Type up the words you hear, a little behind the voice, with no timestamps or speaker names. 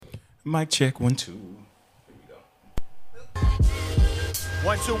Mic check 1 2.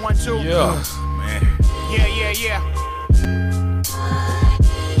 1 2 1 2. Yeah, man. Yeah.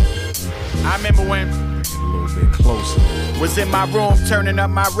 I remember when A little bit closer. was in my room turning up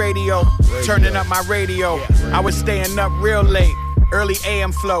my radio. I was staying up real late. Early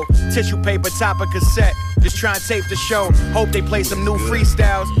AM flow, tissue paper, top of cassette. Just trying to tape the show. Hope they play some new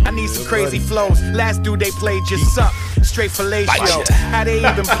freestyles. I need some crazy flows. Last dude they played just sucked. Straight fellatio. How they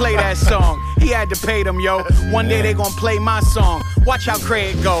even play that song? He had to pay them, yo. One day they gon' play my song. Watch how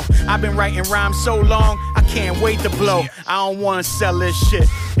Craig go. I've been writing rhymes so long, I can't wait to blow. I don't wanna sell this shit.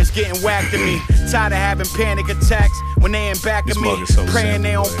 It's getting whacked to me. Tired of having panic attacks when they in back of me. Praying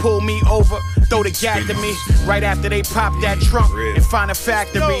they don't pull me over. Throw the gat to me. Right after they pop that trunk and find a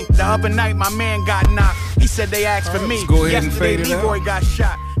factory. The other night my man got knocked. He said they asked for me. Go ahead and Yesterday fade it out. Leroy got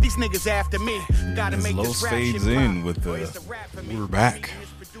shot. These niggas after me. Gotta As make Los this rap fades shit in pop. with the- Boy, it's a rap for me. We're back.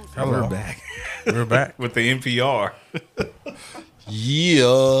 We're back. We're back. With the NPR. Yeah.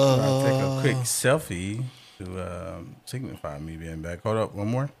 I'll take a quick selfie to signify me being back. Hold up, one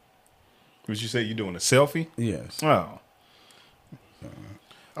more. What you say? You doing a selfie? Yes. Oh.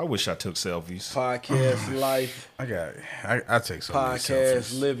 I wish I took selfies. Podcast life, I got it. I take some of these podcast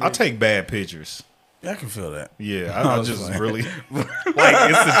selfies. living. I take bad pictures. Yeah, I can feel that. Yeah, I I was just like- really like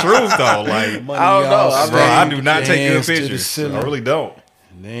it's the truth though. Like, Money I don't know. all I bro, I do stage, not take good hands to the pictures. ceiling. I really don't.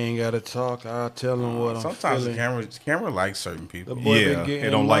 They ain't gotta talk. I'll tell them what I'm Sometimes the feeling. camera likes certain The people. boy Yeah, been they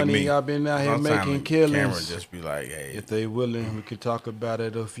getting don't like money. me. I've been out here Sometimes making the camera killings. just be like, hey. If they willing, we could talk about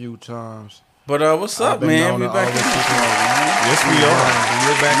it a few times. But what's I've up, been man? known We to back in always this kick it. Yes, we are.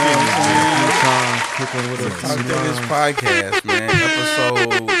 We're back in this A bitch. few times, kicking with a Talk few to this lines. podcast, man. Episode If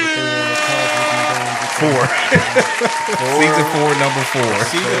they wanna talk, we can go and get 4. Season 4, number 4.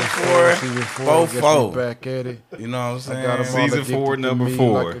 season Season 4. four, guess we Four. back at it. You know what I'm I got them saying? all Season addicted 4, to number me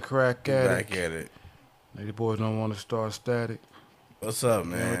 4. Like a crack addict. Back at it. They boys don't want to start static. What's up,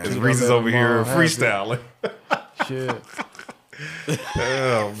 man? Because Yeah. Reese's over here Let 'em all have it. freestyling. Shit.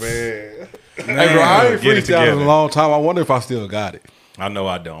 Oh man. Hey, bro, I ain't Get it freestyled together. in a long time. I wonder if I still got it. I know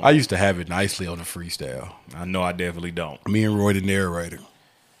I don't. I used to have it nicely on the freestyle. I know I definitely don't. Me and Roy, the narrator.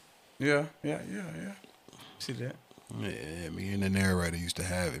 Yeah. See that? Yeah, me and the narrator used to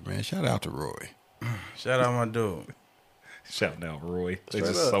have it, man. Shout out to Roy. Shout out my dude. Shout out Roy. It's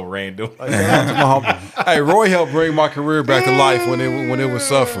just so random. Hey, Roy helped bring my career back to life when it was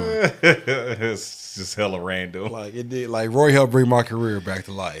suffering. It's just hella random. Like it did. Like Roy helped bring my career back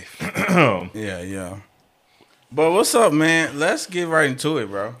to life. Yeah. But what's up, man? Let's get right into it,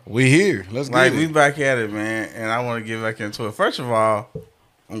 bro. We here. Let's get Like, it. we back at it, man. And I want to get back into it. First of all,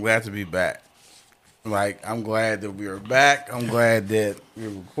 I'm glad to be back. Like, I'm glad that we are back. I'm glad that we're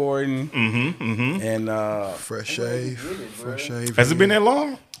recording. And Fresh shave. Fresh shave. Has it been that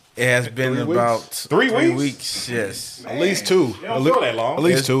long? it has been 3 about weeks? 3 weeks. Yes. At least two. Don't feel that long. At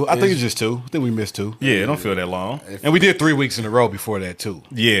least It's- two. I think it's- it's just two. I think we missed two. Yeah, it don't feel that long. And we did 3 weeks in a row before that too.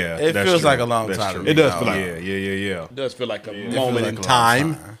 Yeah, It that's feels true. like a long That's time true. to me. It does feel like Yeah. It does feel like a It moment feels in like a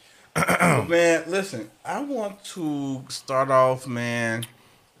long time. But man, listen, I want to start off, man.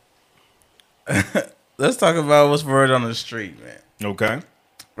 Let's talk about what's word on the street, man. Okay.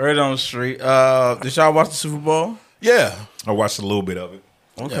 Word on the street. Did y'all watch the Super Bowl? Yeah, I watched a little bit of it.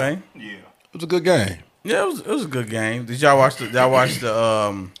 Okay. Yeah. it was a good game. Yeah, it was a good game. Did y'all watch the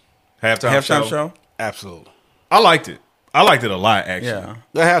Halftime, show? Absolutely. I liked it. I liked it a lot, actually. Yeah.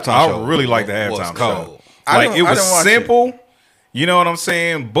 The halftime I show. really liked the was halftime cold. show. I Like, didn't- it I was didn't watch simple. You know what I'm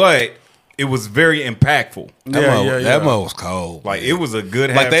saying? But it was very impactful. That mo was cold. Like, it was a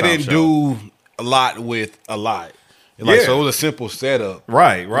good like they halftime didn't show. do a lot with a lot. Like Yeah. so, it was a simple setup.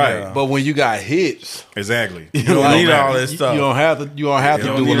 Right. Yeah. But when you got hits, Exactly. You don't need all this you stuff. don't have to. You don't have to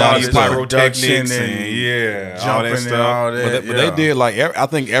You don't do a need lot all of this stuff. pyrotechnics production and yeah, all jumping that and stuff. all that. But they did like I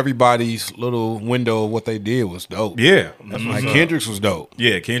think everybody's little window of what they did was dope. Yeah. Like Kendrick's was dope.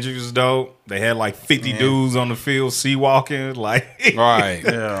 Yeah, Kendrick was dope. They had like 50 dudes on the field sea walking. Like, Right.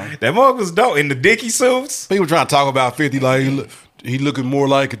 Yeah. that mug was dope. In the Dickie suits. People trying to talk about 50 like he looking more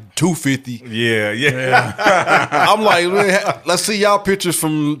like a 250. Yeah. I'm like, let's see y'all pictures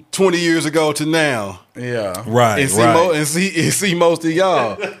from 20 years ago to now. Yeah. Right. And see most of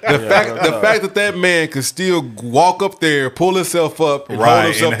y'all. The fact that man could still walk up there, pull himself up, and hold Right.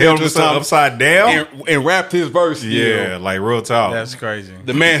 himself And held into himself something, upside down. and rapped his verse. Still. Yeah, like real talk. That's crazy.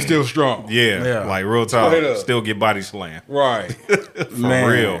 The man's still strong. yeah, Yeah. like real talk. Straight up. Still get body slammed. Right. For Man.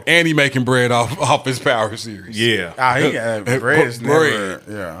 real. And he making bread off his power series. Yeah. He got bread is Bread.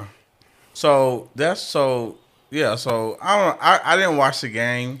 never. Yeah. So yeah. So I didn't watch the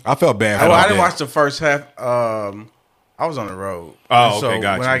game. I felt bad for I that. didn't watch the first half. I I was on the road. Oh, So okay,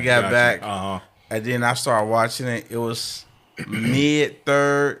 gotcha. when I got back, uh-huh. and then I started watching it, it was mid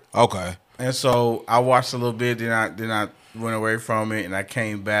third, Okay. and so I watched a little bit. Then I went away from it, and I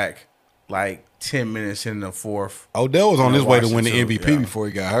came back like 10 minutes in the fourth. Odell was on his way to win the Watching MVP too, yeah. before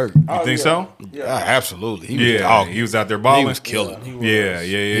he got hurt. You think so? Yeah, absolutely. He was Yeah, dogging. he was out there balling. He was killing. Yeah.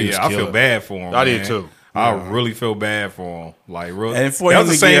 He was I feel killing. bad for him. I did man. too. I really feel bad for him. Like, really. And for that him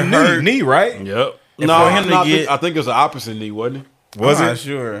was the to get same hurt- knee, right? Yep. No, for him to get- I think it was the opposite knee, wasn't it? Was I'm it? not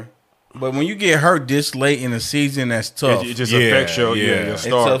sure. But when you get hurt this late in the season, that's tough. It just Yeah, affects your yeah. your It's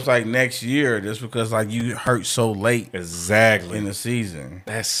start. tough like next year just because like you hurt so late Exactly. in the season.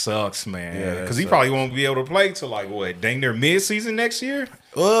 That sucks, man. Yeah, that Because he sucks. probably won't be able to play till like what? Dang near mid-season next year.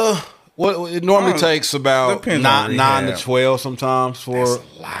 What it normally takes about Depends on 9 to rehab. 12 sometimes for. That's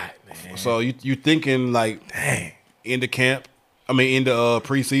a lot, man. So you thinking like Dang. into camp? I mean, into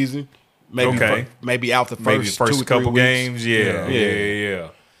preseason. Maybe Okay. maybe out the first Maybe the first 2 or 3 couple weeks. games. Yeah.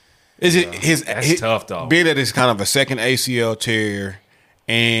 Is it his? That's tough, though. Being that it's kind of a second ACL tear,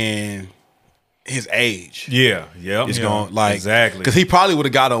 and his age Yeah. Yeah. is yeah. going like exactly. because he probably would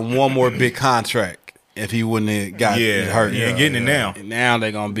have got on one more big contract if he wouldn't have got hurt. He ain't getting it now. And now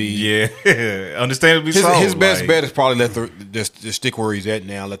they're gonna be Yeah. Understandably His, so. his best like, bet is probably let the just stick where he's at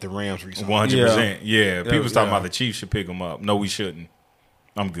now. Let the Rams resign. 100%. Yeah. People's talking yeah. about the Chiefs should pick him up. No, we shouldn't.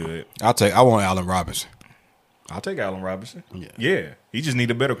 I'm good. I want Allen Robinson. I'll take Allen Robinson. Yeah. Yeah. He just need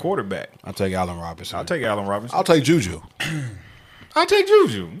a better quarterback. I'll take Allen Robinson. I'll take Allen Robinson. I'll take Juju. I'll take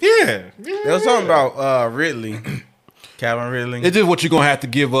Juju. Yeah. There was something about Ridley, Calvin Ridley. It's just what you're gonna have to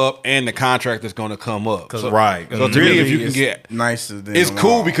give up and the contract that's gonna come up. So, Right. So to me, if you can is get, nicer than it's them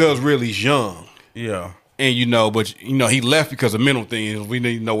cool all. because Ridley's young, yeah. and but he left because of mental things. We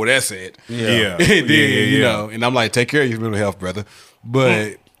need to know where that's at. Yeah. And then, yeah. and I'm like, take care of your mental health, brother.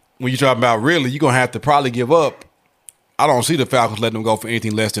 But when you're talking about Ridley, you're gonna have to probably give up. I don't see the Falcons letting them go for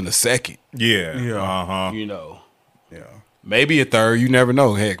anything less than a second. Yeah. Yeah. Uh-huh. Yeah. Maybe a third. You never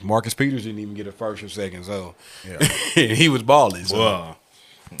know. Heck, Marcus Peters didn't even get a first or second, so he was balling. So. Well,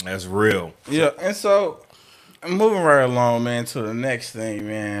 that's real. Yeah. And so I'm moving right along, man, to the next thing,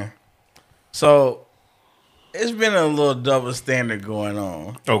 man. So it's been a little double standard going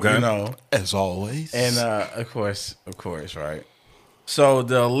on. Okay. You know. As always. And of course, right. So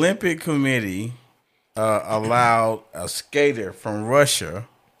the Olympic Committee allowed a skater from Russia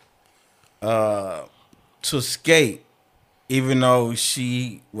to skate, even though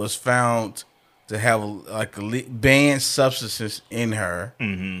she was found to have like banned substances in her.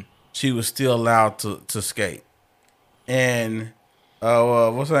 Mm-hmm. She was still allowed to skate. And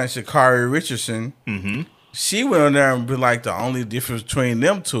what's her name? Sha'Carri Richardson. Mm-hmm. She went on there and be like, the only difference between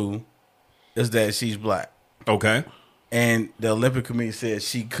them two is that she's black. Okay. And the Olympic Committee said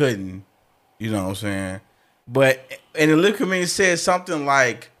she couldn't, you know what I'm saying? And the Olympic Committee said something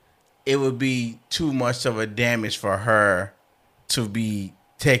like it would be too much of a damage for her to be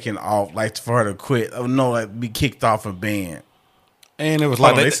taken off, like for her to quit. Oh, no, like be kicked off a band. And it was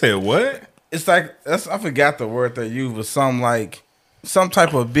Hold like on, they said what? It's like, I forgot the word they used, but some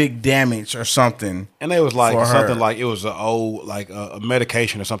type of big damage or something. and it was like for something her. like it was a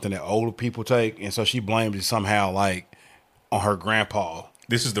medication or something that older people take, and so she blamed it somehow like on her grandpa.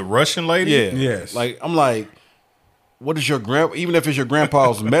 This is the Russian lady? Yeah. Yes. Like I'm like, what is your grandpa? Even if it's your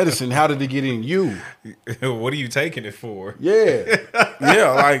grandpa's medicine, how did it get in you? What are you taking it for? Yeah.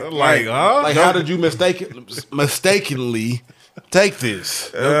 Yeah, Like, huh? Like how did you mistakenly take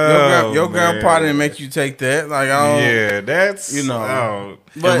this? your grandpa didn't make you take that. Like, I don't, Yeah, that's you know. oh.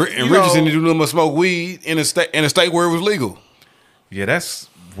 But, and you Richardson know, didn't do much smoke weed in a state where it was legal. Yeah, that's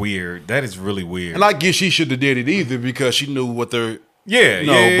weird. That is really weird. And I guess she should have did it either because she knew what their yeah,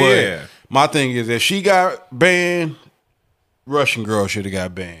 no. yeah, But yeah. my thing is, if she got banned, Russian girl should have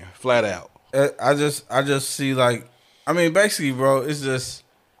got banned flat out. I just see like, I mean, basically, bro, it's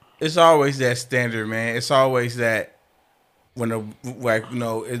always that standard, man. It's always that when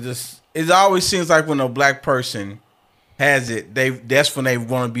it always seems like when a black person has it, that's when they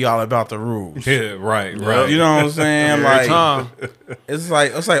want to be all about the rules. Yeah, right. You know what I'm saying? Like, it's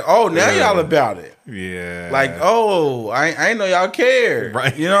like, oh, now y'all about it. Yeah. Like, oh, I ain't know y'all cared.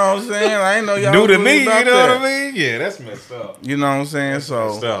 Right. You know what I'm saying? I ain't know y'all new to really me, you know about what that. I mean? Yeah, that's messed up. You know what I'm saying? Messed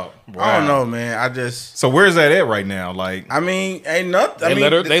So up. I Wow. don't know, man. So where's that at right now? Like, I mean, ain't nothing.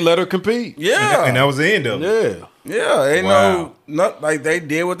 They let her compete. Yeah, and that was the end of it. Yeah. yeah. Ain't Wow. not like they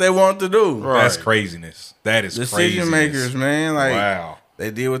did what they wanted to do. That's craziness. That is Decision craziness. makers, man. Like Wow.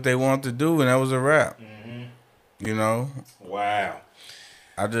 they did what they wanted to do, and that was a wrap. You know, Wow.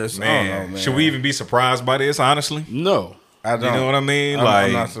 I don't Man. know, man. Should we even be surprised by this, honestly? No. I don't. You know what I mean? I'm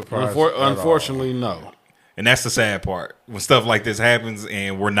like, not surprised. at all. Unfortunately, no. And that's the sad part. When stuff like this happens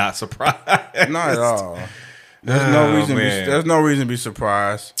and we're not surprised. Not at all. There's no reason. Man. There's no reason to be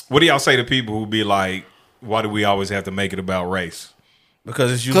surprised What do y'all say to people who be like, why do we always have to make it about race?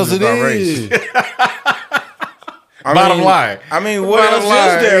 because it's Because usually it about race. is. Bottom line. I mean, what Bottom else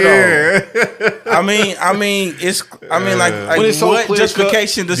line, is there though? I mean, it's. I mean, like When it's so what clear-cut-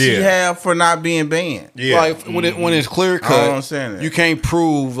 justification does she Yeah. have for not being banned? Yeah. Like when it's clear I don't cut, understand that. you can't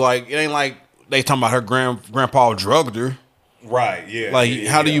prove like it ain't like they talking about her grandpa drugged her. Right, yeah. Like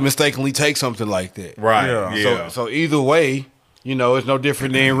yeah, how do yeah. you mistakenly take something like that? Right, Yeah. yeah. So either way, you know, it's no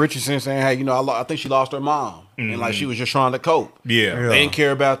different than Richardson saying, "Hey, you know, I think she lost her mom, and like she was just trying to cope." yeah. They didn't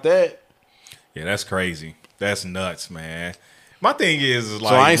care about that. Yeah, that's crazy. That's nuts, man. My thing is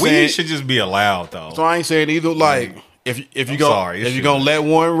like I ain't we saying- should just be allowed though. So I ain't saying either. Like if you I'm go sorry, it if you should- gonna let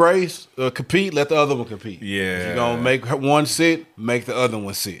one race compete, let the other one compete. Yeah. If you gonna make one sit, make the other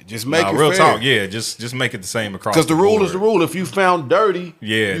one sit. Just make Nah, it real fair. talk, yeah. Just make it the same across. Because the rule is the board. rule. If you found dirty,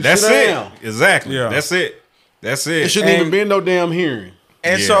 Yeah, you that's sit it. down. Exactly. Yeah. That's it. That's it. It shouldn't And- even be no damn hearing.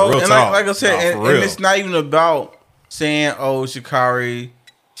 And Yeah, so, real and talk. like I said, Nah, and, for real. and it's not even about saying, "Oh, Sha'Carri,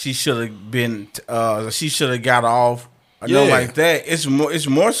 she should have been, she should have got off." I know, Yeah. like that. It's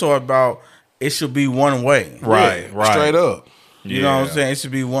more so about it should be one way, Right, Yeah, right. Straight up. You know what I'm Yeah. saying? It should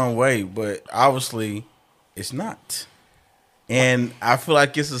be one way, but obviously, it's not. And I feel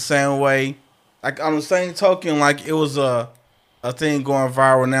like it's the same way. Like on the same token, like it was a thing going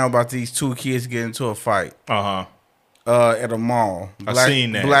viral now about these two kids getting into a fight Uh-huh. at a mall. I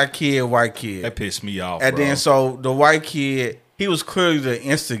seen that. Black kid, white kid. That pissed me off. And bro. then so the white kid, he was clearly the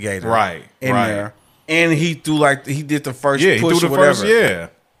instigator, Right, in right. there, and he did the first yeah, he push threw or the whatever. first, yeah.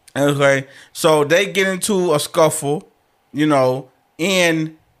 Okay, so they get into a scuffle, you know,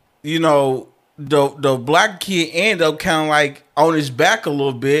 and you know the black kid ended up kind of like on his back a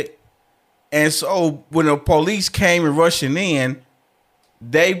little bit, and so when the police came and rushing in,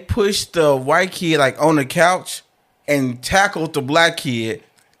 they pushed the white kid like on the couch and tackled the black kid,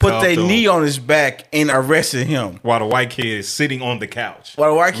 put Cuffed their him. knee on his back and arrested him. While the white kid is sitting on the couch.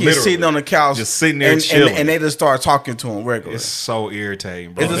 While the white kid Literally. sitting on the couch, Just sitting there and, chilling. and they just start talking to him regularly. It's so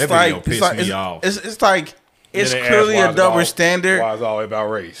irritating, bro. It's That just video like pissed me off. It's like it's Then they clearly ask, why a is it double all- standard. Why is it always about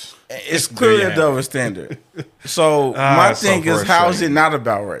race? It's clearly Yeah. a double standard. So my it's so thing is, how is it frustrating. not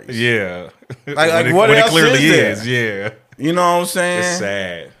about race? Yeah. Like, When what when else it clearly is there? Yeah. You know what I'm saying? It's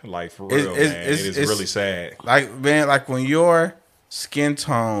sad. Like, for It's- real, it's- man. it's- It is it's- really sad. Like man, like when your skin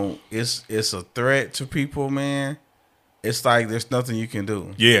tone is a threat to people, man. It's like there's nothing you can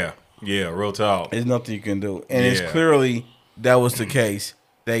do. Yeah. Yeah, real talk. There's nothing you can do, and it's Yeah. clearly that was the case.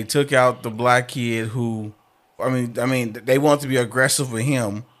 They took out the black kid who, I mean, they want to be aggressive with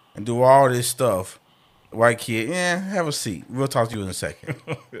him and do all this stuff. White kid, yeah, have a seat. We'll talk to you in a second.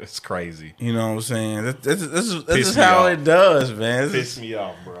 It's crazy. You know what I'm saying? This is Piss me how off. it does, man. This Piss is- me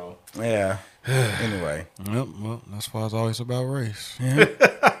off, bro. yeah. Anyway, Yep, well, that's why it's always about race.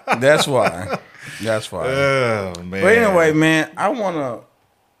 that's why. That's why. Oh, man. But anyway, man, I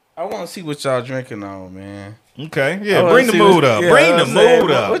wanna see what y'all drinking on, man. Okay, I yeah. wanna Bring the see mood what- up. yeah, Bring the I'm saying,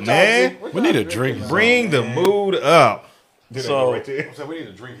 mood up, what y'all man. drink- what We need a drink. Bring the mood up. So We need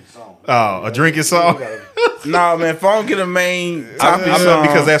a drinking song. Oh, a drinking song? no, man, if I don't get a main topic I know song,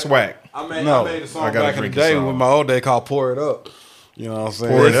 because that's whack. I made No. a I song gotta back in the drink a day song. with my old day called Pour It Up. You know what I'm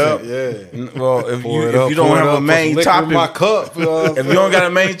saying? Pour It Up? Yeah. well, if Pour you it up, if you don't pour it have up, a put main some liquor topic, in my cup. You know what I'm if you don't got a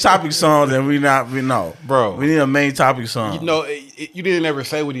main topic song, then we know, Bro. We need a main topic song. You know, you didn't ever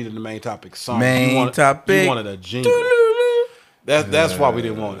say we needed the main topic song. Main you wanted, topic. You wanted a jingle. That's why we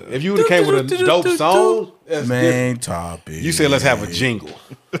didn't want it. If you would have came with a dope song, that's different. Main topic. You said let's have a jingle.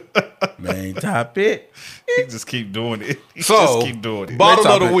 main topic. He just keep doing it. He So, just keep doing it. bottle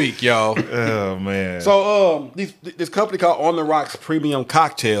Main of the topic. week, y'all. Oh, man. So, this company called On the Rocks Premium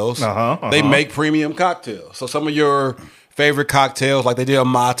Cocktails, they make premium cocktails. So, some of your favorite cocktails, like they did a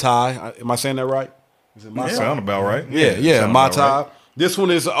Mai Tai. Am I saying that right? Is it Mai Tai? Sound about right. Yeah, sound Mai about Tai. right. This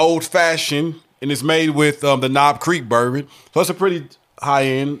one is old fashioned and it's made with the Knob Creek bourbon. So, it's a pretty high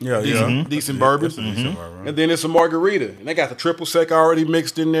end, decent bourbon. And then it's a margarita. And they got the triple sec already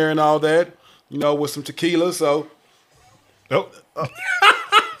mixed in there and all that, you know, with some tequila. So, Oh.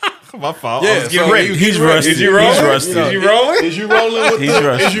 My fault. Yeah, I was getting so ready. he's rusty. Is you rolling? He's rusty. Is you rolling? Is you rolling with He's the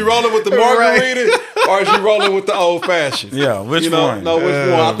rusty. is you rolling with the margarita or is you rolling with the old fashioned? Yeah, which one? No, which one?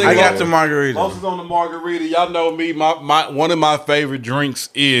 I think I got most- the margarita. Most is on the margarita. Y'all know me. My one of my favorite drinks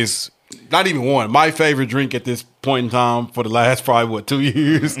is not even one. My favorite drink at this point in time for the last probably 2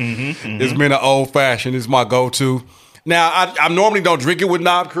 years. It's been an old fashioned. It's my go to. Now I normally don't drink it with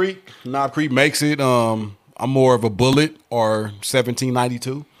Knob Creek. Knob Creek makes it. I'm more of a Bullet or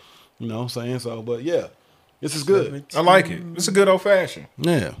 1792. You know what I'm saying? So, but yeah. This is good. I like it. It's a good old fashioned.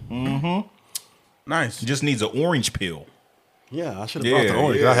 Yeah. Nice. It just needs an orange peel. Yeah, I should have brought the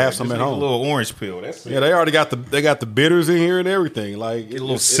orange. I have some just at need home. A little orange peel. That's it. Yeah, they already got the bitters in here and everything. Like Get a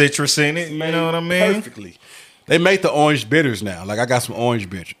little citrus in it. You know what I mean? Perfectly. They make the orange bitters now. Like I got some orange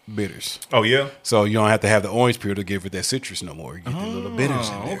bitters. Oh yeah. So you don't have to have the orange peel to give it that citrus no more. You get the little bitters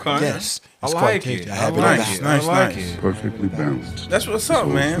in there. okay. Yes. I It's like quite it. tasty. I I have it like in the it. house. Nice, I like nice. it. Perfectly balanced. That's what's up,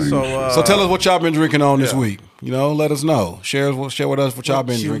 man. So tell us what y'all been drinking on this week. You know, let us know. Share with us what y'all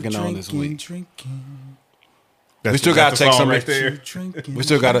been drinking on this week. That's, We still is that gotta the take song some right there. We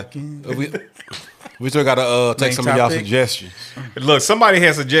still gotta we still gotta take Main some of y'all topic. suggestions. Look, somebody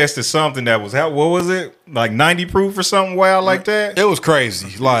had suggested something that was what was it? Like 90 proof or something wild like that? It was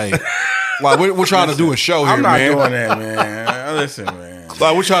crazy. Like we're trying to do a show here, I'm not man. doing that, man. Listen, man.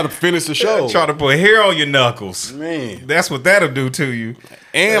 Like we're trying to finish the show. Try to put hair on your knuckles. Man. That's what that'll do to you.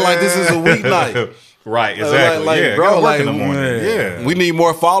 And like this is a weeknight. Right, exactly. Like, yeah, bro, gotta work like, in the morning. Yeah. We need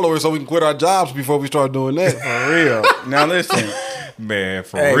more followers so we can quit our jobs before we start doing that. For real. Now listen. Man,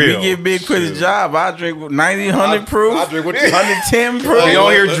 for Hey, real. we get big quit the job. I drink 90, 100 proof. I drink with 110 proof. He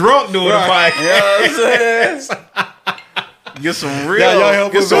on here drunk doing the fight. You know what I'm saying? Get some real, y'all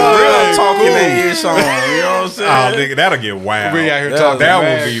help get us some out. real Hey, talking cool. that ish on. You know what I'm saying? Oh, nigga, that'll get wild. We out here That talking that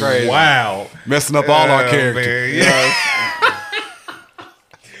mad would be crazy. wild. Messing up all our Oh, characters. man, yeah.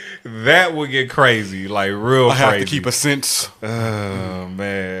 That would get crazy, like real I have crazy. to keep a sense Oh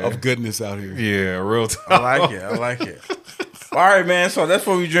man, of goodness out here. yeah, real I talk. like it. I like it. All right, man. So that's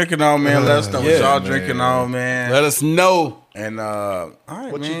what we drinking on, man. Let us know what Yeah, y'all man. drinking on, man. Let us know And all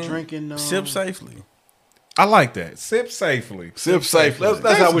right, what man. you drinking on. Sip safely. I like that. Sip safely. Sip safe. That's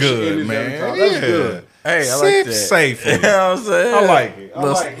how we should good, end this man. every time. That's Yeah. good. Hey, I Sip like that. safely. You know what I'm saying? I like it. I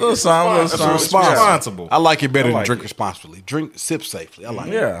Little, like it. little song, little song. Responsible. I like it better I than like drink it. responsibly. Drink, sip safely. I like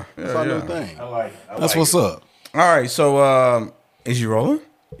it. Yeah, That's our yeah, new yeah. thing. like it. That's what's up. All right, so is you rolling?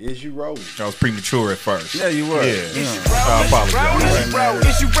 Is you rolling? I was premature at first. Yeah, you were. Yeah. Yeah. I apologize.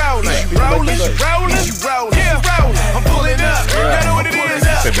 Is you rolling? Is you rolling? Is you rolling? Is you rolling? Yeah, rolling. I'm pulling up. You know what it is?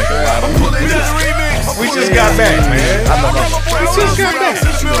 Sit back a lot. I'm pulling up. We just got back, man. We just got back.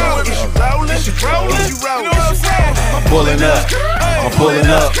 Is you rolling? Is you rolling? Is you rolling? You know what I'm saying? I'm Pulling up. I'm pulling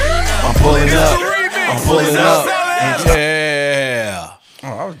up. I'm pulling up. I'm pulling up. Yeah. Oh,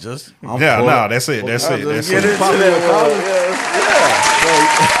 I was just I'm Yeah, pulling- no, that's it. That's it. That's get it. into that.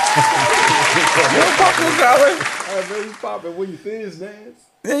 Popping when you finish dance.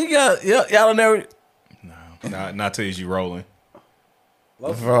 Yeah, you got y'all never. Not till you rolling.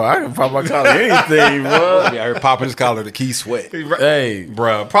 Bro, I can pop my collar anything, bro. Yeah, I heard popping his collar to Key Sweat. Hey,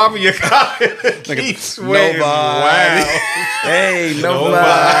 Bruh, popping your collar. Keep sweating. Wow. hey, nobody.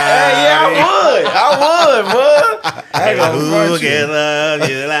 Hey, yeah, I would, I ain't gonna front you. love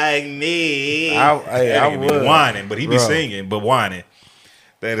you like me. I He be would. whining, but he be Bro. singing, but whining.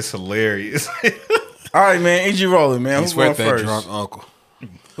 That is hilarious. All right, man. Is you rolling, man? Key Who's going Sweat, that first? drunk uncle.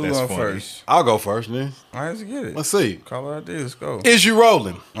 Who's That's going funny. first? I'll go first, man. All right, let's get it. Let's see. Call it out there. Let's go. Is you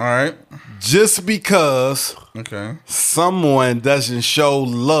rolling? All right. Just because Okay. someone doesn't show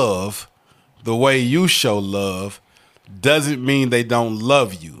love the way you show love doesn't mean they don't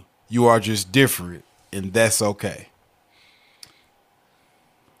love you. You are just different, and that's okay.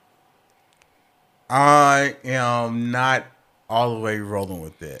 I am not all the way rolling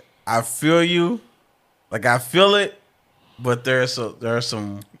with that. I feel you, like I feel it, but there are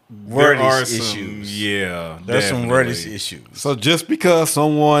some There wordage are some- issues. Yeah. There's some definitely. wordage issues. So just because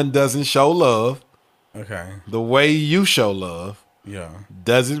someone doesn't show love Okay. the way you show love Yeah.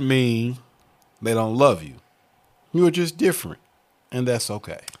 doesn't mean they don't love you. You are just different, and that's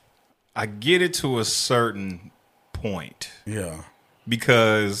okay. I get it to a certain point Yeah.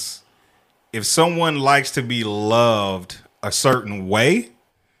 because if someone likes to be loved a certain way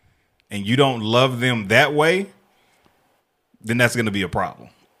and you don't love them that way, then that's going to be a problem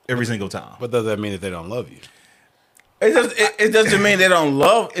every single time. But does that mean that they don't love you? It doesn't mean they don't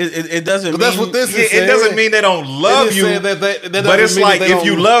love. It doesn't. But mean, that's what this Yeah, is. it doesn't mean they don't love you, That but doesn't it's mean like that they if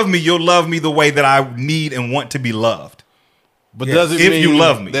you don't- love me, you'll love me the way that I need and want to be loved. But does it If mean you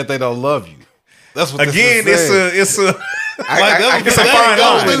love me. that they don't love you? That's what Again, this is saying. it's a Like, that's it's a what fine that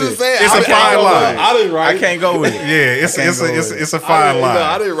line. goes with it. It's a fine line. I didn't write I it. can't go with it. yeah, it's can't go with it's a I fine didn't- line. no,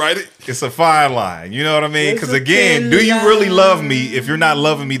 I didn't write it. It's a fine line. You know what I mean? Because again, do you really love me if you're not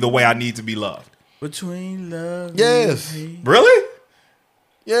loving me the way I need to be loved? Between love. Yes. and hate. Really?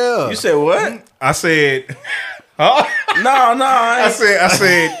 Yeah. You said what? I said, No, I I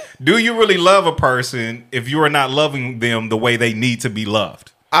said, do you really love a person if you are not loving them the way they need to be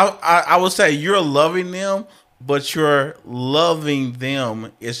loved? I would say you're loving them, but your loving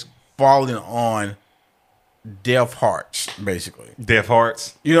them is falling on deaf hearts, basically. Deaf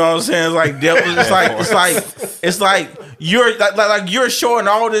hearts. You know what I'm saying? It's like deaf. It's like you're like you're showing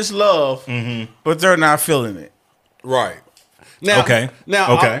all this love, but they're not feeling it. Right. Now, Okay.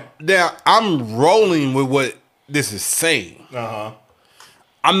 Now, I'm rolling with what this is saying.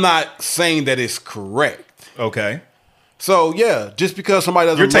 I'm not saying that it's correct. Okay. So yeah, just because somebody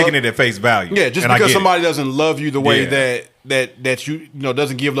doesn't, You're taking it at face value. Yeah, just and I because get somebody doesn't love you the way Yeah. that you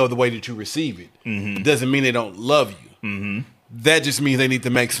doesn't give love the way that you receive it, it doesn't mean they don't love you. That just means they need to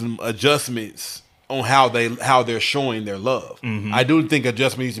make some adjustments on how they're showing their love. I do think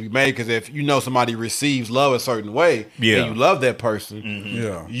adjustment needs to be made, because if you know somebody receives love a certain way Yeah. and you love that person,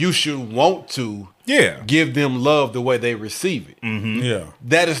 Yeah, you should want to Yeah. give them love the way they receive it. yeah,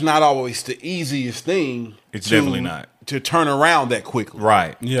 That is not always the easiest thing. It's definitely not. to turn around that quickly.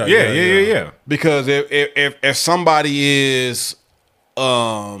 Right. Yeah, Yeah. yeah, Yeah. Because if somebody is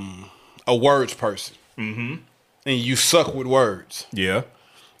a words person, and you suck with words, Yeah.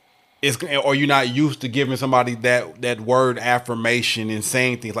 or you're not used to giving somebody that word affirmation and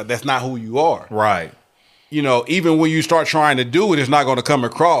saying things like that's not who you are. Right. You know, even when you start trying to do it, it's not going to come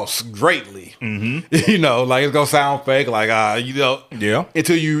across greatly. You know, like it's going to sound fake, like Yeah.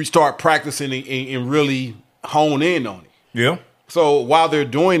 until you start practicing and really hone in on it. Yeah. So while they're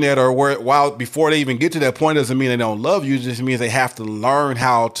doing that, while before they even get to that point, doesn't mean they don't love you. It just means they have to learn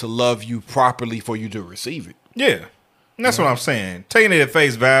how to love you properly for you to receive it. Yeah. And that's what I'm saying. Taking it at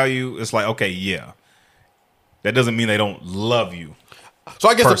face value, it's like, okay, yeah. That doesn't mean they don't love you. So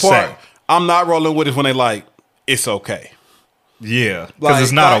I guess Per the part se. I'm not rolling with is when they like, it's okay. Yeah. Because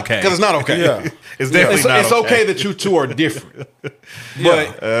it's not okay. Because it's not okay. Yeah. It's definitely not it's okay that you two are different.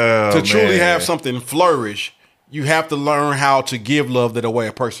 But to truly have something flourish, you have to learn how to give love the way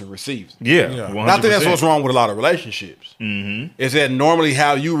a person receives it. Yeah. Yeah. 100%. And I think that's what's wrong with a lot of relationships. Is that normally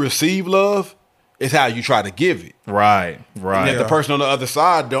how you receive love is how you try to give it. Right. Right. And if the person on the other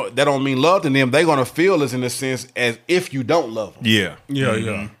side that don't mean love to them, they're gonna feel as in a sense as if you don't love them. Yeah. yeah,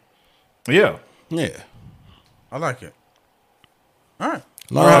 yeah. Yeah. Yeah. I like it. All right.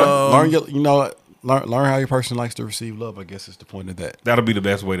 Learn how your person likes to receive love. I guess is the point of that. That'll be the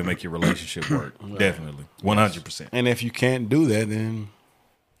best way to make your relationship work. Definitely. 100%. And if you can't do that, then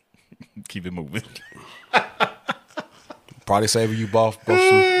Keep it moving. probably save you both some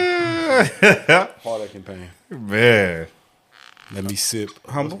heartache and pain. Man. Let me sip.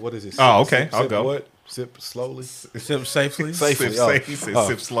 Humble? What is it? Oh, okay. Sip, I'll sip go. What? Sip slowly. Sip safely. Safely. Sip,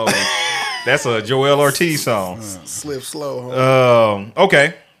 sip slowly. That's a Joel Ortiz song. Slip slow. Huh?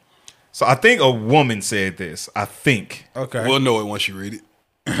 Okay. So I think a woman said this. I think. Okay. We'll know it once you read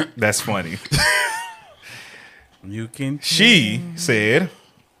it. That's funny. You can. She said,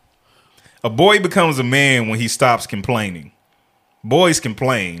 a boy becomes a man when he stops complaining. Boys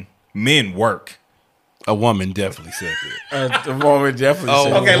complain. Men work. A woman definitely said that. The woman definitely.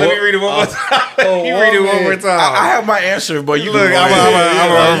 said Okay, let me read it one more time. You read it one more time. I have my answer, but you Look, can go I'm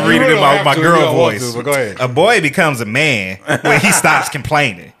ahead. gonna read it in my You girl don't want voice. to, but go ahead. A boy becomes a man when he stops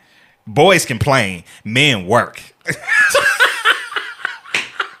complaining. Boys complain. Men work.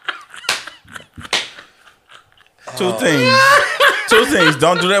 Two things.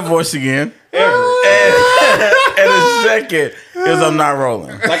 Don't do that voice again. And the second is I'm not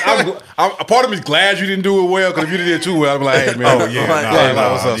rolling. Like a part of me's glad you didn't do it well, because if you did it too well, I'd be like, hey man, Oh,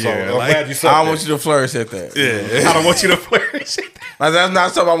 yeah, what's up? So yeah, I'm like- glad you I sucked don't that. want you to flourish at that. Yeah. I don't want you to flourish. Like, that's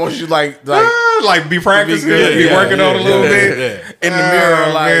not something I want you to like Like be practicing, good, be yeah, working on a little bit. Yeah. in the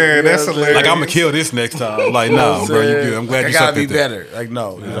mirror. Like, man, you know that's what I'm saying? hilarious. Like I'm gonna kill this next time. Like You know no, what I'm bro, you saying? good. I'm glad I you gotta sucked be at that. better. Like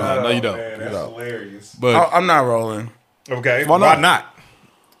no, No, you don't. Man, that's hilarious. But I'm not rolling. Okay, Why why not?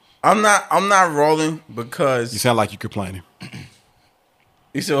 not? I'm not rolling because you sound like you complaining.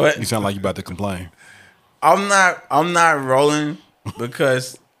 you said what? You sound like you about to complain. I'm not rolling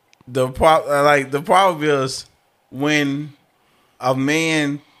because the problem is when a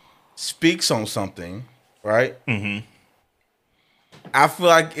man speaks on something, right? Mm-hmm. I feel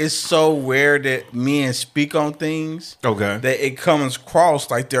like it's so rare that men speak on things Okay, that it comes across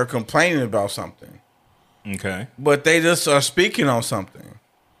like they're complaining about something, okay, but they just are speaking on something.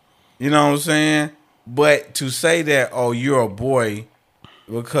 You know what I'm saying? But to say that, oh, you're a boy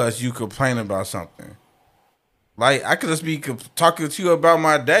because you complain about something. Like, I could just be talking to you about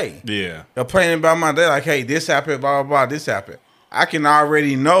my day. yeah, Complaining about my day. Like, hey, this happened, blah, blah, blah, this happened. I can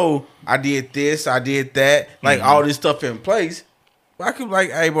already know I did this, I did that. Like, all this stuff in place. But I could be like,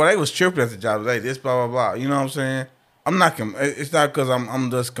 hey, boy, they was tripping at the job today. This, blah, blah, blah. You know what I'm saying? I'm not, it's not because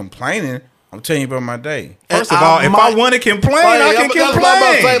I'm just complaining. I'm telling you about my day. First of all, if I want to complain, I can complain. That's what I'm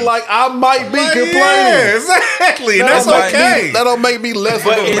about to say. Like, I might be complaining. Yeah, exactly. And that's okay. That don't make me less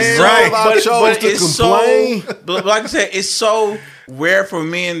But of a it's man. so, Right. I chose to complain. but like I said, it's so rare for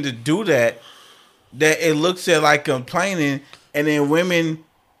men to do that it looks at like complaining, and then women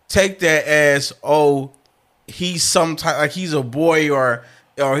take that as, oh, he's some type, like he's a boy or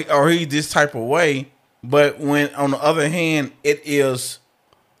he's this type of way. But when on the other hand, it is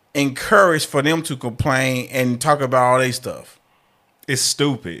encouraged for them to complain and talk about all their stuff. It's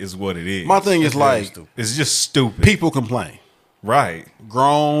stupid, is what it is. My thing is like, It's just stupid. people complain. Right.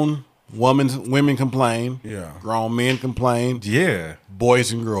 Grown women complain. Yeah. Grown men complain. Yeah.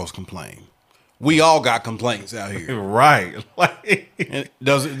 Boys and girls complain. We all got complaints out here. Right. Like, And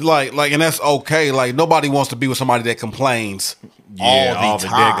does it and that's okay. Like, nobody wants to be with somebody that complains all the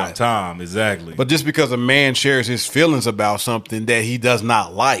time. daggum time. Exactly. But just because a man shares his feelings about something that he does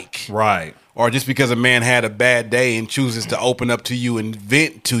not like, right. or just because a man had a bad day and chooses to open up to you and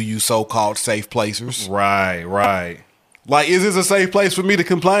vent to you, so-called safe placers. Right. Right. Like, is this a safe place for me to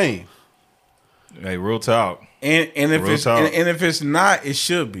complain? Hey, real talk. And if Real it's talk. and if it's not, it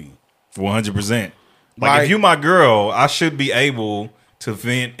should be. 100%. Like, Like- if you my girl, I should be able to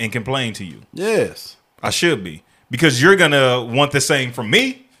vent and complain to you. Yes. I should be. Because you're going to want the same from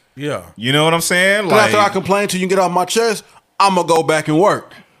me. Yeah. You know what I'm saying? But after I complain to you and get off my chest, I'm going to go back and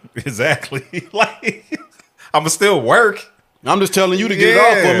work. Exactly. Like, I'm going to still work. I'm just telling you to get it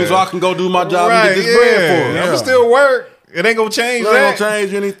off for me so I can go do my job and get this bread for I'm it. going to still work. It ain't going to change That that. ain't gonna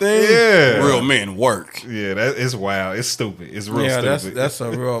change anything. Yeah. Real men work. Yeah, that is wild. It's stupid. It's real Yeah, stupid. that's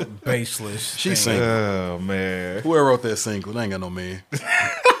a real baseless. She thing. single. Oh, man. Whoever wrote that single, they ain't got no man.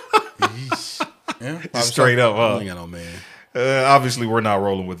 Yeah, Straight up, They huh? ain't got no man. Obviously, we're not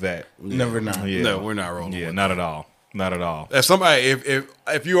rolling with that. Never know. Yeah. No, we're not rolling. Yeah, with not at all. Not at all. that. If somebody,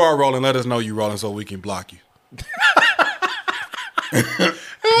 if you are rolling, let us know you rolling so we can block you.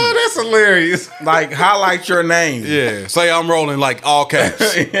 Oh, that's hilarious. Like highlight your name. Yeah, say I'm rolling like all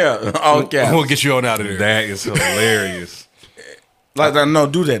caps. Yeah. Okay. We'll get you on out of there. That is hilarious. Like no,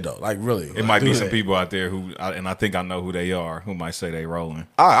 do that though. Like really. It might be some people out there who, and I think I know who they are, who might say they rolling.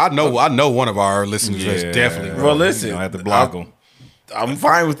 I know one of our listeners that's definitely Well, rolling. listen. You don't have to block them. I'm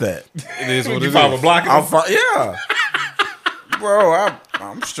fine with that. It is what it You is. fine with blocking I'm them? fine. Yeah. Bro,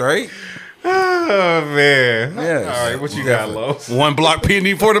 I'm straight. Oh, man. Yes. All right, what you got, Los? One block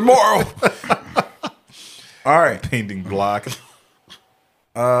pending for tomorrow. All right. Pending block.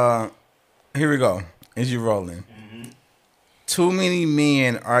 Here we go. Is you rolling? Too many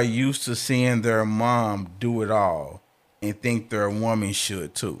men are used to seeing their mom do it all and think their woman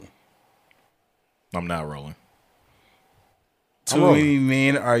should too. I'm not rolling. Too many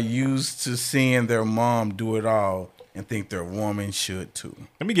men are used to seeing their mom do it all and think their woman should too.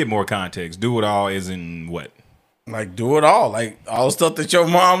 Let me get more context. Do it all is in what? Like do it all, like all the stuff that your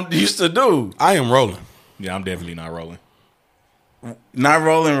mom used to do. I am rolling. Yeah, I'm definitely not rolling. Not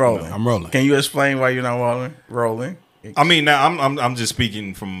rolling. No, I'm rolling. Can you explain why you're not rolling? Rolling. I mean, now I'm just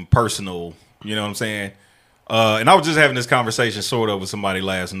speaking from personal. You know what I'm saying? And I was just having this conversation sort of with somebody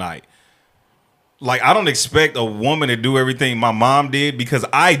last night. Like, I don't expect a woman to do everything my mom did because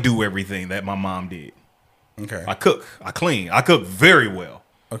I do everything that my mom did. Okay. I cook. I clean. I cook very well.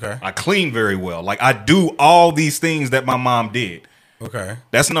 Okay. I clean very well. Like, I do all these things that my mom did. Okay.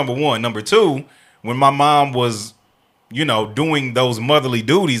 That's number one. Number two, when my mom was, doing those motherly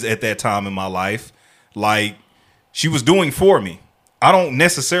duties at that time in my life, like, she was doing for me. I don't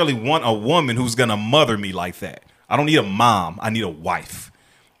necessarily want a woman who's going to mother me like that. I don't need a mom. I need a wife.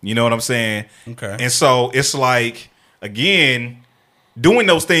 You know what I'm saying? Okay. And so it's like, again, doing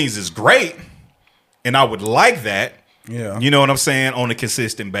those things is great. And I would like that. Yeah. You know what I'm saying? On a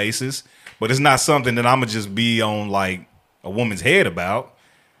consistent basis. But it's not something that I'm going to just be on like a woman's head about.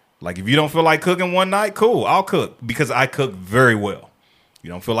 Like, if you don't feel like cooking one night, cool, I'll cook because I cook very well. You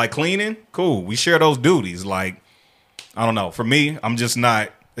don't feel like cleaning? Cool. We share those duties. Like, I don't know. For me, I'm just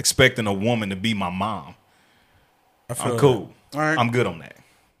not expecting a woman to be my mom. I'm cool. All right. I'm good on that.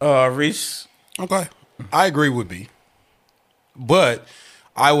 Reese. Okay. I agree with B. But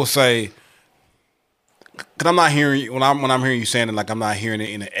I will say, because I'm not hearing you, when I'm hearing you saying it, like I'm not hearing it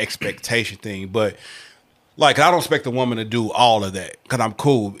in an expectation thing, but like I don't expect a woman to do all of that because I'm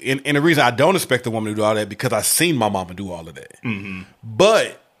cool. And the reason I don't expect a woman to do all that because I've seen my mama do all of that. Mm-hmm.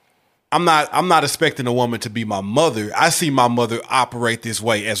 But I'm not expecting a woman to be my mother. I see my mother operate this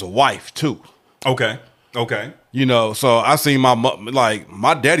way as a wife too. Okay. So I see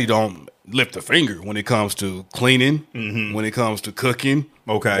my daddy don't lift a finger when it comes to cleaning, when it comes to cooking,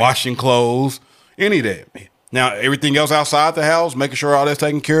 washing clothes, any of that. Now, everything else outside the house, making sure all that's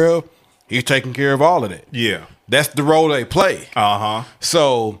taken care of, he's taking care of all of that. Yeah. That's the role they play. Uh-huh.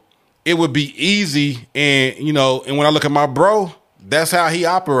 So it would be easy, and and when I look at my bro, that's how he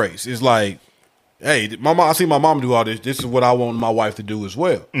operates. It's like, hey, I see my mom do all this. This is what I want my wife to do as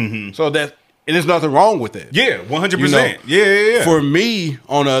well. Mm-hmm. So and there's nothing wrong with that. Yeah, 100%. Yeah. For me,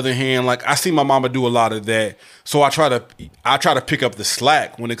 on the other hand, like I see my mama do a lot of that, so I try to pick up the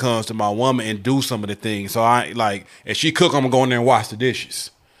slack when it comes to my woman and do some of the things. So I like, if she cook, I'm gonna go in there and wash the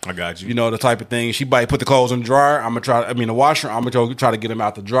dishes. I got you. You know, the type of thing. She might put the clothes in the dryer. The washer. I'm gonna try to get them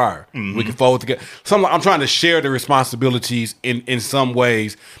out the dryer. Mm-hmm. We can fold together. I'm trying to share the responsibilities in some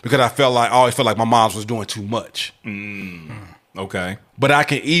ways because I always felt like my mom was doing too much. Okay. But I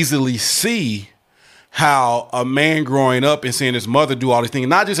can easily see how a man growing up and seeing his mother do all these things,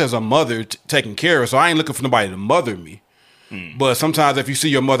 not just as a mother taking care of. So I ain't looking for nobody to mother me. But sometimes if you see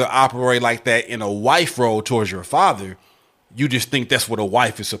your mother operate like that in a wife role towards your father, you just think that's what a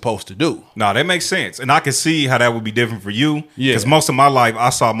wife is supposed to do. No, that makes sense. And I can see how that would be different for you. Yeah. Because most of my life,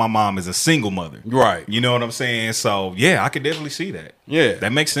 I saw my mom as a single mother. Right. You know what I'm saying? So, yeah, I could definitely see that. Yeah.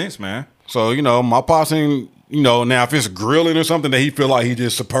 That makes sense, man. So, my pops ain't, now if it's grilling or something that he feel like he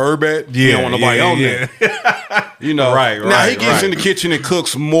just superb at, he don't want nobody on there. Right, Now he gets right. in the kitchen and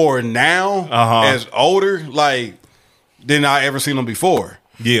cooks more now as older, like, than I ever seen him before.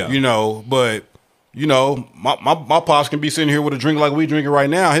 Yeah. But my pops can be sitting here with a drink like we drinking right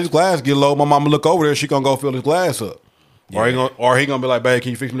now. His glass get low. My mama look over there. She gonna go fill his glass up. Yeah. Or he gonna be like, babe,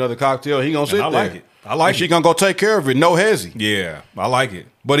 can you fix me another cocktail? He gonna sit there. I like it. I like and it. She gonna go take care of it. No hezzy. Yeah, I like it.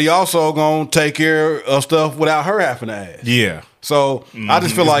 But he also gonna take care of stuff without her having to ask. Yeah. So I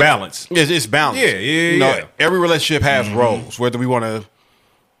just feel It's like balance. It's balance. Yeah, yeah. Every relationship has roles, whether we want to,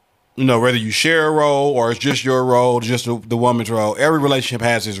 whether you share a role or it's just your role, just the woman's role. Every relationship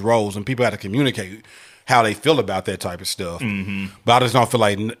has its roles, and people have to communicate how they feel about that type of stuff. But I just don't feel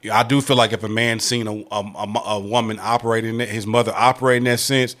like, I do feel like if a man's seen a woman operating, his mother operating in that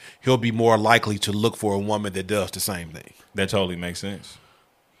sense, he'll be more likely to look for a woman that does the same thing. That totally makes sense.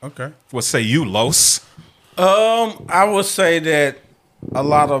 Okay. What say you, Los? I would say that a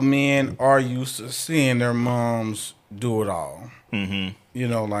lot of men are used to seeing their moms do it all.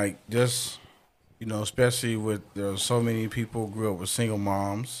 Like just, especially with there's so many people grew up with single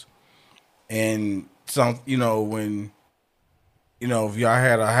moms, and some, when, if y'all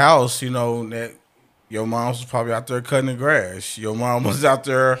had a house, that your mom was probably out there cutting the grass, your mom was out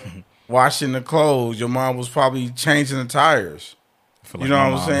there washing the clothes, your mom was probably changing the tires. I feel like my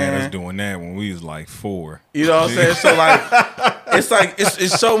mom had us doing that when we was like 4. You know what I'm saying? So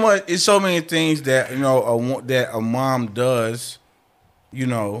it's so much. It's so many things that that a mom does.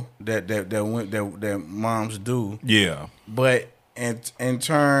 That moms do. Yeah. But in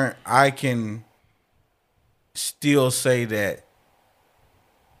turn, I can still say that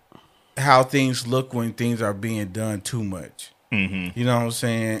how things look when things are being done too much. You know what I'm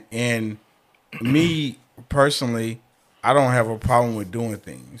saying? And me personally, I don't have a problem with doing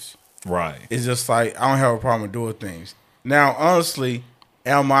things. Right. It's just like I don't have a problem with doing things. Now, honestly,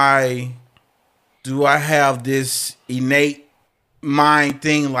 do I have this innate mind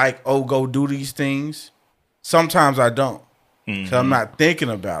thing like, oh, go do these things? Sometimes I don't. So I'm not thinking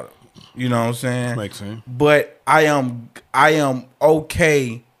about it. You know what I'm saying? Makes sense. But I am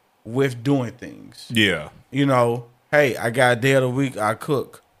okay with doing things. Yeah. Hey, I got a day of the week I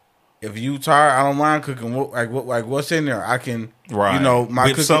cook. If you tired, I don't mind cooking. What's in there? I can, Right. my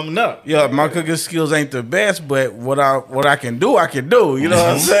Whip something up. Yeah, my cooking skills ain't the best, but what I can do, I can do. You know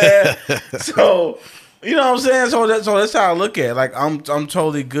what I'm saying? So, you know what I'm saying? So that's how I look at it. Like I'm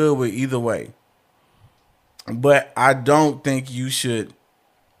totally good with either way. But I don't think you should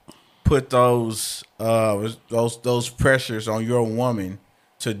put those pressures on your woman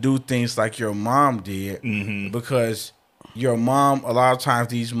to do things like your mom did, because your mom, a lot of times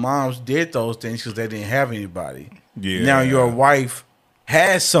these moms did those things because they didn't have anybody. Yeah. Now your wife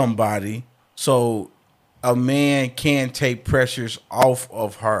has somebody, so a man can take pressures off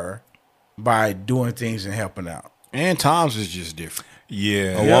of her by doing things and helping out. And times is just different.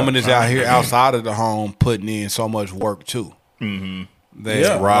 Yeah. A woman is out here outside of the home putting in so much work too. They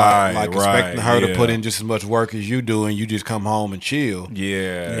expecting her to put in just as much work as you do, and you just come home and chill.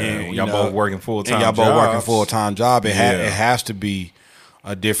 Yeah. And y'all both working full time. And y'all both working full time job. It Yeah. has to be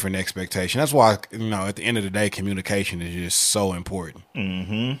a different expectation. That's why at the end of the day, communication is just so important.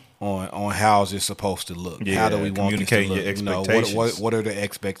 On how is it supposed to look? Yeah, How do we want this to communicating look? your expectations. What are the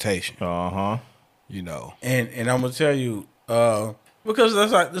expectations? And I'm gonna tell you, because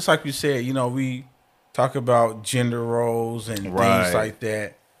that's like you said, we talk about gender roles and things like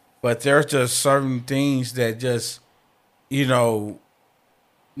that, but there's just certain things that just,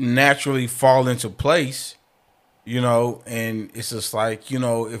 naturally fall into place, you know, and it's just like, you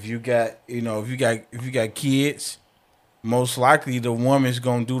know, if you got kids, most likely the woman's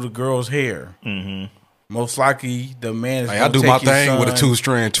gonna do the girl's hair. Mm-hmm. Most likely the man is Hey, gonna I do take my your thing son. with a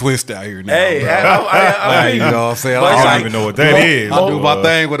 2-strand twist out here now. Hey, bro. I You know what I'm saying? But it's I like- don't even know what that is. I do my boy.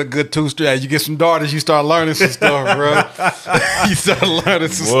 thing with a good 2-strand. You get some daughters, you start learning some stuff, bro. You start learning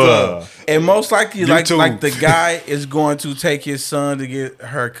some Whoa. stuff. And most likely, like YouTube. the guy is going to take his son to get a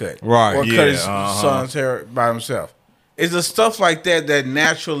haircut, Right, Or yeah, cut his uh-huh. son's hair by himself. It's the stuff like that that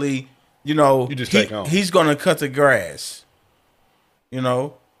naturally, you know, You just take on. he's going to cut the grass. You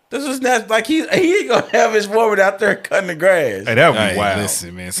know, this is not like he ain't gonna have his woman out there cutting the grass. Hey, that would be Hey, wild.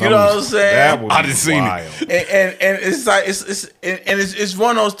 listen, man. You know what I'm saying? That would I be done seen it. wild. and it's like it's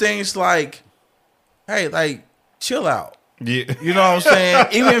one of those things like, hey, like chill out. Yeah. You know what I'm saying?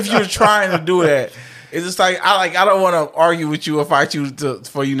 Even if you're trying to do that, it's just like I don't want to argue with you if I choose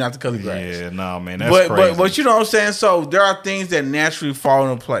for you not to cut the grass. Yeah, no, man, that's crazy. But you know what I'm saying? So there are things that naturally fall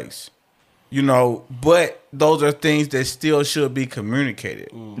into place. You know, but those are things that still should be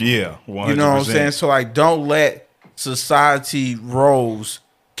communicated. Yeah, 100%. You know what I'm saying? So like don't let society roles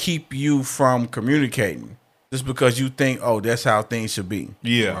keep you from communicating just because you think, oh, that's how things should be.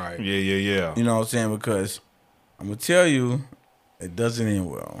 Yeah, Right. yeah. You know what I'm saying? Because I'm gonna tell you, it doesn't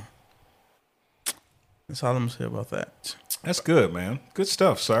end well. That's all I'm gonna say about that. That's good, man. Good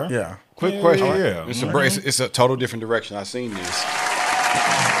stuff, sir. Yeah. Quick question. Yeah. It's a total different direction. I've seen this.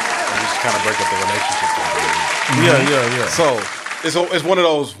 And just kind of break up the relationship. Yeah. So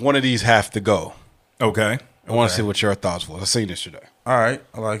it's one of these have to go. Okay. I want to see what your thoughts was. I seen this today. All right,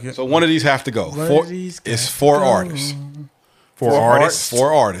 I like it. So one of these have to go. One of these It's got 4 to go. artists. For artists.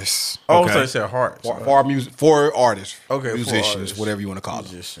 4 artists. Oh, Okay. so it said heart. 4 artists. Okay, 4 musicians, artists. whatever you want to call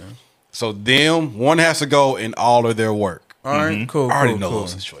them. Musician. So one has to go in all of their work. All right, cool. I already cool, know cool.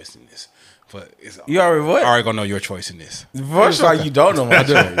 Lowe's choice in this, but You already what? I already gonna know your choice in this. First of all, you don't know my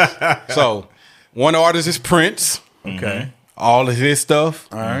choice. So one artist is Prince, Okay. all of his stuff.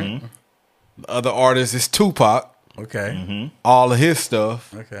 All right. The other artist is Tupac, Okay. all of his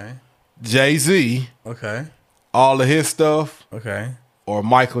stuff. Okay. Jay-Z, Okay. all of his stuff, Okay. or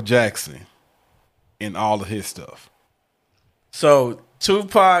Michael Jackson in all of his stuff. So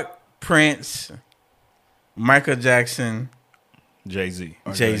Tupac, Prince, Michael Jackson, Jay-Z.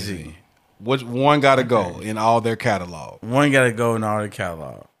 Jay-Z. Which one got to go in all their catalog? One got to go in all the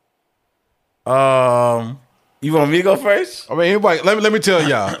catalog. You want me to go first? I mean, anybody, let me tell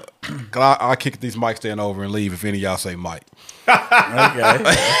y'all. 'Cause I'll kick these mic stand over and leave if any of y'all say Mike.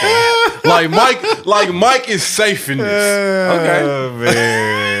 Okay. Like Mike is safe in this. Okay. Oh,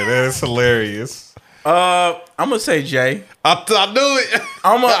 man, that's hilarious. I'm gonna say Jay. I knew it.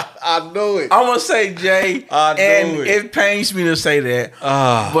 I knew it. I'm gonna say Jay, I knew and it. it pains me to say that,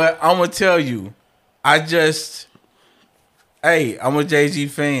 but I'm gonna tell you, I'm a Jay-Z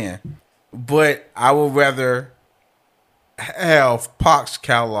fan, but I would rather have Pac's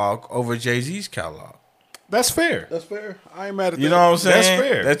catalog over Jay-Z's catalog. That's fair. That's fair. I ain't mad at that. You know what I'm saying? That's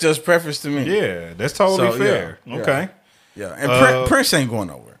fair. That's just preface to me. Yeah, that's totally So, fair. yeah, Okay. Yeah, and Prince ain't going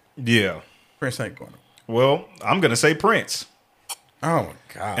nowhere. Yeah. Prince ain't going nowhere. Well, I'm going to say Prince. Oh my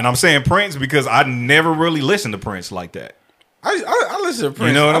god! And I'm saying Prince because I never really listened to Prince like that. I listen to Prince.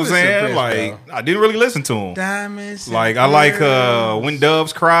 You know what I I'm listen to saying? Prince, Like, bro. I didn't really listen to him. Diamonds. and Like, I like pearls. When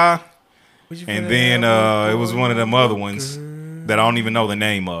Doves Cry. Would you And put then out it was one of them other ones that I don't even know the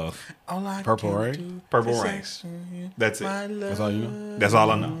name of. all I Purple can Rain? do Purple is Rain. ask you, That's it. my That's all you know? love. That's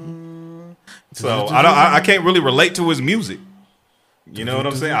all I know. So I can't really relate to his music. You know what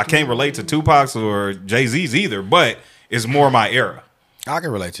I'm saying? I can't relate to Tupac's or Jay-Z's either, but it's more my era. I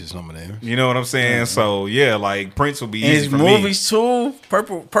can relate to some of them. You know what I'm saying? So yeah, like Prince would be And easy his for movies too.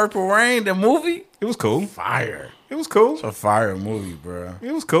 Purple Rain, the movie. me. It was cool. Fire. It was cool. It's a fire movie, bro.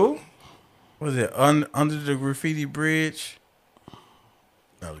 It was cool. What was it? Under the Graffiti Bridge.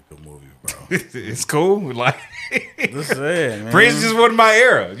 That was a good movie, bro. It's cool. Like This is it, man. Prince just wasn't my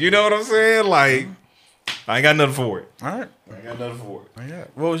era. You know what I'm saying? Like I ain't got nothing for it. All right. I ain't got nothing for it. Yeah.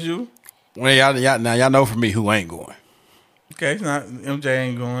 What was you? Well, y'all know for me who ain't going. Okay, it's not MJ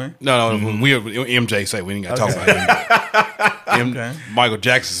ain't going. No, MJ say we ain't got to talk about him. Okay. Michael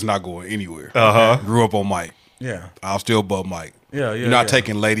Jackson's not going anywhere. Uh-huh. Grew up on Mike. Yeah. I'll still bug Mike. Yeah. You're not yeah.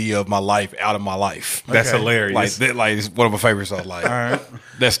 taking "Lady of My Life" out of my life. That's Okay. hilarious. Like that, like it's one of my favorite songs. Like All right.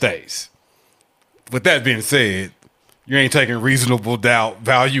 that stays. With that being said, you ain't taking Reasonable Doubt,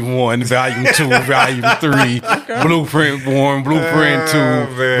 Volume 1, Volume 2, Volume 3, Blueprint 1, Blueprint 2,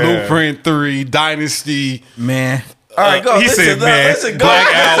 man. Blueprint 3, Dynasty. Man. All right, go. he listen, said, no, man, listen, go. Black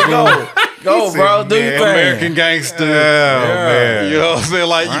listen, Album. Go. Go, bro. Do your thing. American Gangster. Oh, man. You know what I'm saying?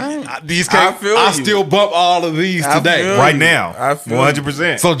 Like Right. these I can't. feel I you. still bump all of these I today. feel Right you. now. I feel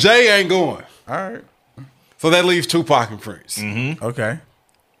 100%. So Jay ain't going. All right. So that leaves Tupac and Prince. Okay.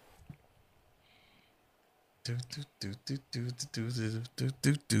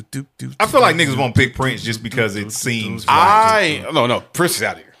 I feel like niggas won't pick Prince just because it seems No, Prince is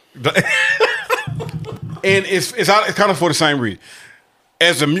out of here. And it's kind of for the same reason.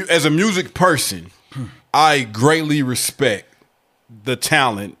 As a music person, I greatly respect the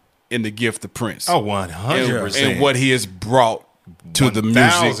talent and the gift of Prince. Oh, 100%. And what he has brought to the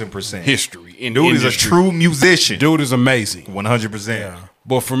music 1000%. history. In Dude is a industry. true musician. Dude is amazing. 100%.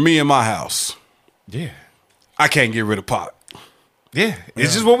 But for me in my house, Yeah. I can't get rid of Pac. Yeah.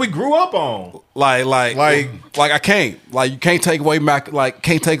 It's just what we grew up on. Like I can't. Like you can't take away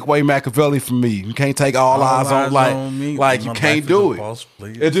Machiavelli from me. You can't take all eyes on me. like you My can't life do is a it. false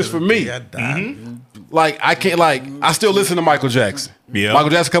plea. It's just for me. I died. Like I can't. Like I still listen to Michael Jackson. Yeah. Michael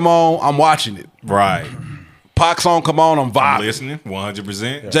Jackson come on, I'm watching it. Right. Pac song come on, I'm I'm vibing. listening.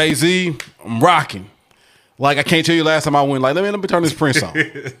 100%. Jay-Z, I'm rocking. Like I can't tell you last time I went. Like let me turn this Prince on.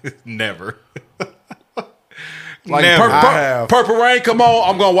 Never. Like Never. Purple Rain come on,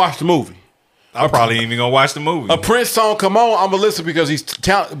 I'm gonna watch the movie. I probably ain't even gonna watch the movie. A Prince song come on, I'm gonna listen because he's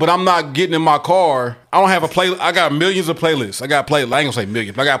talented. But I'm not getting in my car. I don't have a play. I got millions of playlists. I got I ain't gonna say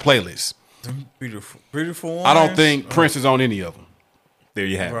millions, but I got playlists. Beautiful ones. I don't think Prince is on any of them. There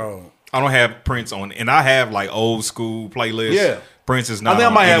you have it. Bro. I don't have Prince on, and I have like old school playlists. Yeah. Prince is I not. think I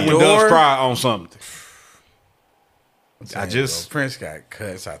on might have any When of them. Doves Cry on something. I just Prince got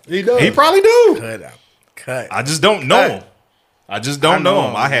cuts out. He does. he probably do. Cut out. Cut. I just don't know him. I just don't know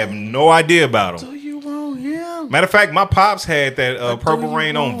him. I have no idea about him. Do you want him? Matter of fact, my pops had that Purple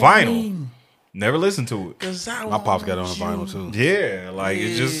Rain on vinyl. Never listened to it. My pops got it on the vinyl too. Yeah, like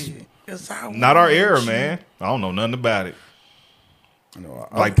it's just not our era, man. I don't know nothing about it.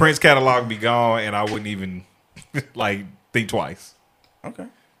 Like Prince catalog be gone, and I wouldn't even like think twice. Okay.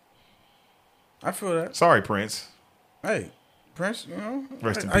 I feel that. Sorry, Prince. Hey, Prince, you know,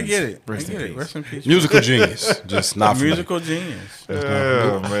 Rest in I peace. get it. Rest I in get it. peace. Rest in peace. Musical genius, just not for me. Musical genius.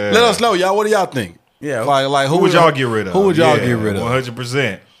 Oh man. Let us know, y'all. What do y'all think? Yeah. Like Who would y'all get rid of? Who would y'all get rid of?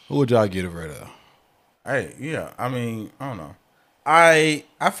 100%. Who would y'all get rid of? Hey, yeah. I mean, I don't know. I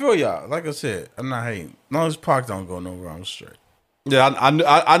feel y'all. Like I said, I'm not hating. As long as Pac don't go nowhere, I'm straight. Yeah,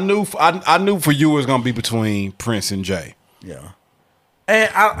 I knew for you it was gonna be between Prince and Jay. Yeah. And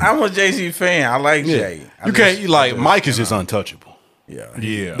I'm a Jay-Z fan. I like Jay. You can't like Mike is just untouchable. Yeah.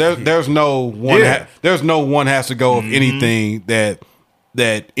 Yeah. There's no one. Yeah. There's no one has to go of anything that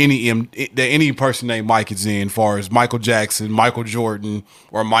any person named Mike is in, far as Michael Jackson, Michael Jordan,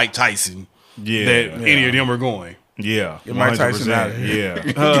 or Mike Tyson. Yeah. That any of them are going. Yeah. Get Mike Tyson 100%. out of here.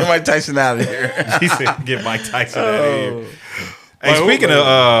 Yeah. Get Mike Tyson out of here. He said, "Get Mike Tyson out of here." Hey, speaking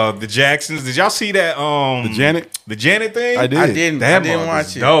of the Jacksons, did y'all see that? The Janet thing. I did. I didn't That mug watch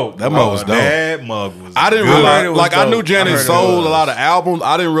was it. dope. That mug was dope. That mug was. I didn't good. heard realize. it was Like I dope. knew I Janet heard it sold was. a lot of albums.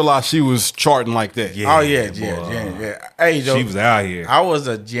 I didn't realize she was charting like that. Yeah, Oh yeah, boy. yeah. Hey, Joe, She was out here. I was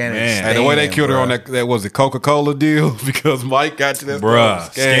a Janet. Man. And the way they stan, killed her bruh. on that was the Coca-Cola deal because Mike got to that Bruh,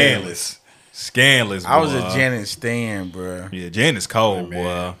 stuff. scandalous. I was a boy. Janet stan, bro. Yeah, Janet's cold,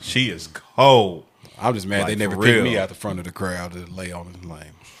 boy. She is cold. I'm just mad Like, they never for picked real. me out the front of the crowd to lay on his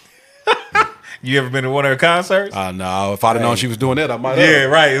lane. You ever been to one of her concerts? No, if I'd have known she was doing that, I might have. Yeah,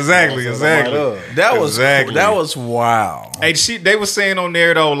 right. Exactly. That was Exactly. that was wild. Hey, they was saying on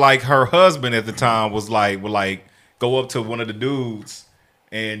there though, like her husband at the time would go up to one of the dudes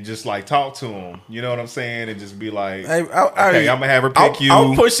and just like talk to him. You know what I'm saying? And just be like, Hey, okay, I'm gonna have her pick you.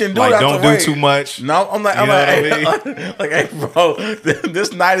 I'm pushing dude like, out don't the way. do too much. No, I'm like, You know hey, what like, hey, bro,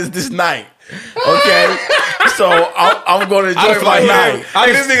 this night is this night. Okay, so I'm going to enjoy feel my like, night.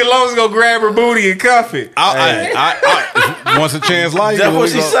 This nigga Lowe's gonna grab her booty and cuff it. I once a chance life. That's what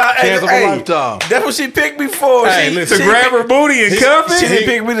she said. Chance of a Hey, lifetime. that's what she picked me for. Hey, she, listen. To she grab her picked- booty and cuff She it. didn't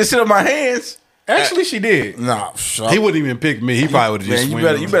pick me to sit on my hands. Actually, she did. Nah, He wouldn't even pick me. He probably would have just Man,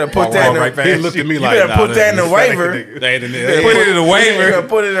 went. you better put that in right the, back. He looked at me you like, better nah, put that in the this- waiver. They didn't- Put it in the You waiver. better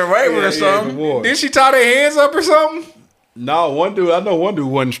put it in the waiver or something. Did she tie their hands up or something? No, I know one dude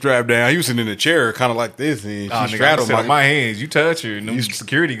wasn't strapped down. He was sitting in a chair, kind of like this, and Oh, she nigga, strapped I him sit on like my hands. You touch her, and them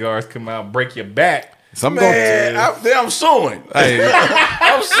security guards come out and break your back. something. Man, I'm suing. Hey,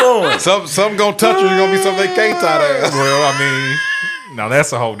 I'm suing. something gonna touch her. It's gonna be something they can't tie that. Well, I mean, now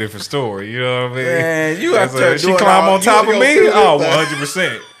that's a whole different story. You know what I mean? Man, you That's out there she doing climb all- on top you of gonna me? do this Oh, thing.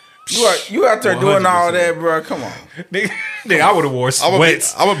 100%. You out there doing all that, bro? Come on. Nigga, I would have wore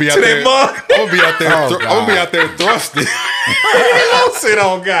sweats. I'm gonna be out to there. that mug. I'm gonna be out there. Oh, I'm gonna be out there thrusting. Don't sit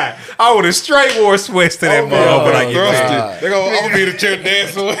on God. I would have straight wore sweats to that mug. But I get that. Thrusting. I'm gonna be the chair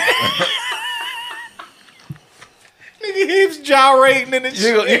dancing. Nigga hips gyrating in the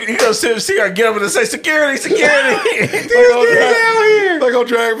shit. You gonna see her get up and say security. They gonna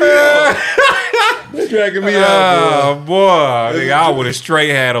drag me out. They dragging me out. Oh boy, nigga, I would have straight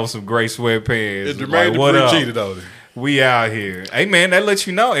had on some gray sweatpants. Jermaine what Dupri up? cheated on it. We out here. Hey man, that lets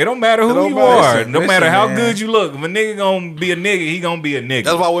you know it don't matter who don't you matter. are. No Listen, matter how man. good you look. If a nigga gonna be a nigga, he gonna be a nigga.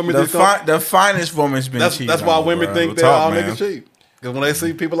 That's why women The, just don't. the finest woman's been That's cheated why on, women bro. think Real that talk, all man. niggas cheat. Because when they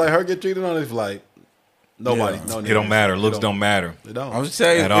see people like her get cheated on, it's like nobody. Yeah. No, it don't matter. Looks don't matter It don't. I'm just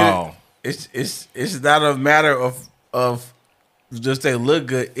telling you, at all. It's not a matter of just they look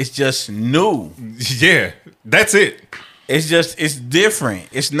good. It's just new. Yeah, that's it. It's different.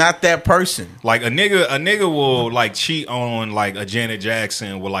 It's not that person. Like a nigga will like cheat on like a Janet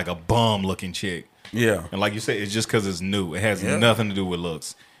Jackson with like a bum looking chick. Yeah. And like you said, it's just because it's new. It has Yeah. nothing to do with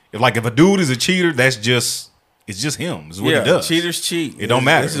looks. If a dude is a cheater, it's just him. It's what yeah. he does. Cheaters cheat. It don't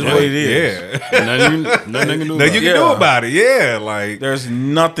matter. This is what it is. Yeah. Nothing you can do. Nothing you can do Yeah. about it. Yeah. Like There's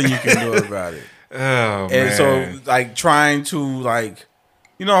nothing you can do about it. oh And man. so like trying to like,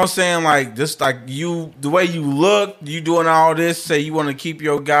 you know what I'm saying? Like just like you, the way you look, you doing all this, say you want to keep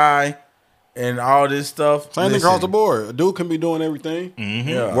your guy and all this stuff. Same thing Listen, across the board. A dude can be doing everything.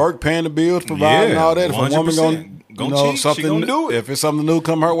 Yeah. Work, paying the bills, providing Yeah, all that. If a woman 100%. Gonna cheat, she something, gonna do it. If it's something new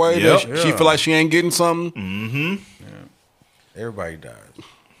come her way, Yep. that she feel like she ain't getting something. Everybody dies.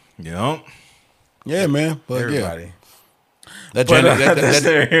 yeah. Yeah, man. But Everybody. yeah, that, But that, that's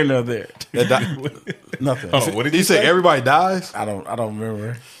neither here nor there. Nothing. Oh, what did you say? Everybody dies. I don't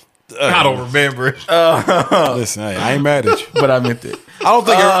remember. I don't remember. Listen, hey, I ain't mad at you. But I meant it. I don't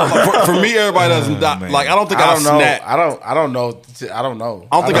think for me everybody doesn't die. man. Like I don't think I I don't know. snap. I don't know. I don't know.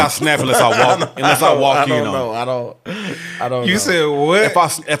 I don't think I snap unless I walk in on it. I don't You know. said what?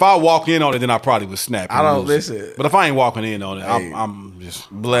 If I walk in on it, then I probably would snap. I and don't lose it. listen. But if I ain't walking in on it, Hey. I'm just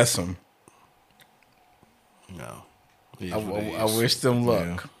Bless them. no. I wish them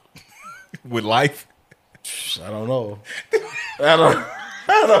luck. With life? I don't know. I don't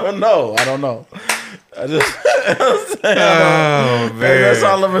know. I don't know. I just Oh man. that's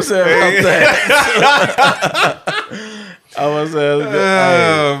all I'm gonna say about that. I was saying,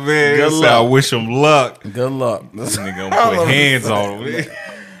 Oh man. Good So luck. I wish him luck. good luck. This nigga gonna put hands on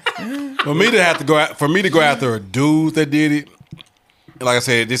him. For me to go after a dude that did it, like I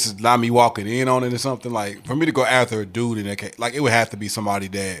said, this is not me walking in on it or something. Like for me to go after a dude in that case, like it would have to be somebody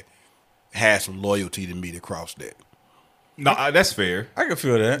that has some loyalty to me to cross that. No, that's fair. I can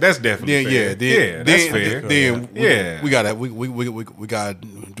feel that. That's definitely fair. Then that's fair. Then Yeah. we gotta do what It's we gotta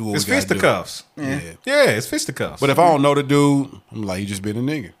do. fisticuffs. Yeah. Yeah, it's fisticuffs. But if I don't know the dude, I'm like, he just been a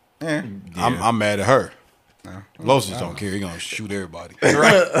nigga. Yeah. I'm mad at her. Los just don't care. He gonna shoot everybody. He's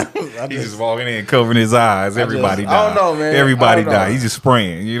just walking in, covering his eyes. Everybody I died. don't know, man. Everybody I don't know. died. He's just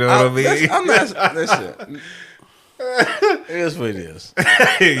spraying. You know what I mean? I'm not. Listen. It is what it is.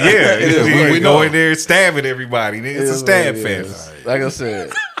 Yeah, is. we We go know. in there stabbing everybody. It's a is stab what it fest. is. Like I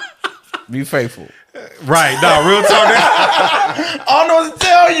said, be faithful. Right. No, real talk. I don't know what to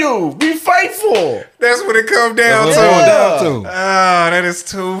tell you. Be faithful. That's what it comes down What's to. going down to? Ah, that is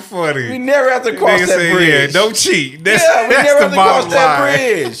too funny. We never have to cross Nigga that said, bridge. yeah, don't cheat. That's, Yeah, we that's never the have to cross bottom that line.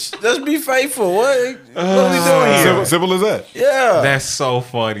 bridge. Just be faithful. What are we doing here? Simple as that. Yeah. That's so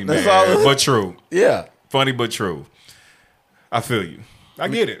funny, That's man. all- But true. Yeah. Funny but true. I feel you. I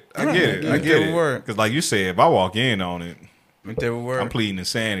get it. I get it. I Make get that it. work. Because like you said, if I walk in on it, Make that work. I'm pleading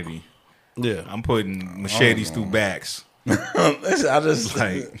insanity. Yeah, I'm putting machetes through backs. Listen, I just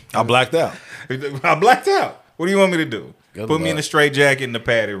Like I blacked out. I blacked out. What do you want me to do? Good Put me in luck. a straight jacket in the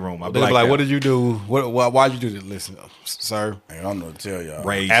padded room. I They be blacked like, out. "What did you do? Why'd you do this?" Listen, sir. I don't know what to tell y'all.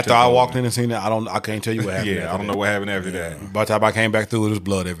 Rage After took I over. walked in and seen that, I can't tell you what happened. Yeah, after I don't know that. what happened after that. By the time I came back through, there was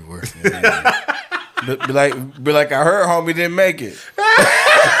blood everywhere. Be like, I heard homie didn't make it.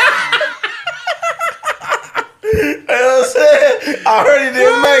 You know what I'm saying? I heard he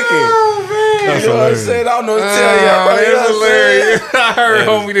didn't make it. You know what I'm saying? I don't know what to tell y'all. Oh, You know that's what I'm saying? hilarious. I heard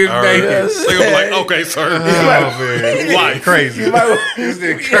homie didn't make it. Yes. They gonna be like, "Okay, sir." Oh man, like crazy. You might, This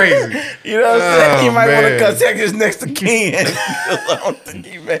nigga crazy. you know what I'm saying? You Oh, might want to man. contact his next of kin. I don't think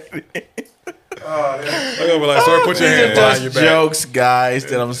he made it. They gonna be like, "Sir, put your These hand are behind just your back." jokes, guys,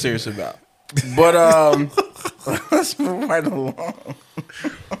 that I'm serious about. But let's move right along.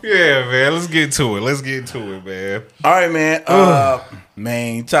 Yeah, man. Let's get to it. Let's get to it, man. All right, man.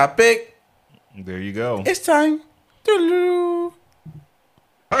 Main topic. There you go. It's time. Doo-doo.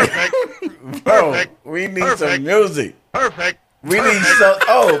 Bro, Perfect. we need Perfect. some music. Perfect. We need some.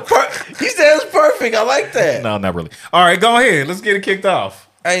 He said it's perfect. I like that. No, not really. All right, go ahead. Let's get it kicked off.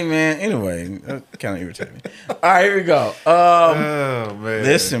 Hey man. Anyway, that kind of irritated me. All right, here we go. Oh man,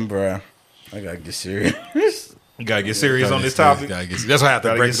 Listen, bro. I gotta get serious. you gotta get serious on this topic. That's why I have to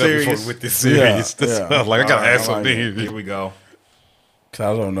Gotta break get it up serious. before with this serious. Yeah, This- yeah. Like I gotta All right, add I something like it. here. Here we go. Cause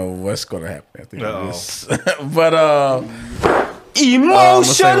I don't know what's gonna happen after Uh-oh. this. But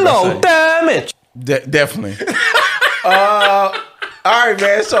Emotional damage. definitely. All right,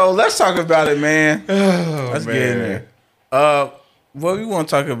 man. So let's talk about it, man. Let's get in there. What we want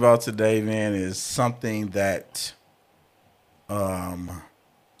to talk about today, man, is something that, I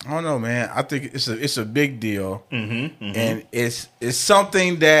don't know, man. I think it's a big deal, and it's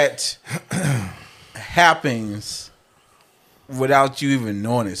something that happens without you even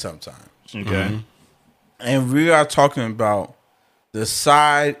knowing it sometimes. Okay. And we are talking about the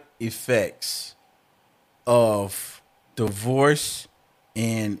side effects of divorce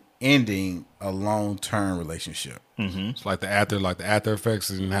and ending a long-term relationship. It's like the after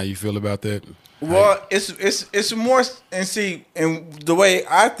effects and how you feel about that. Well, it's more, and see, and the way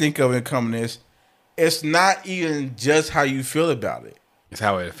I think of it coming is, it's not even just how you feel about it. It's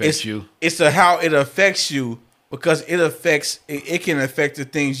how it affects you. It's how it affects you, because it can affect the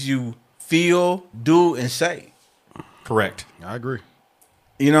things you feel, do, and say. Correct. I agree.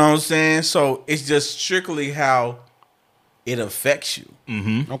 You know what I'm saying? So it's just strictly how it affects you.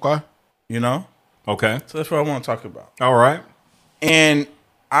 Okay. You know? Okay. So that's what I want to talk about. All right. And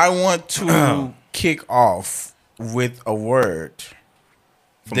I want to kick off with a word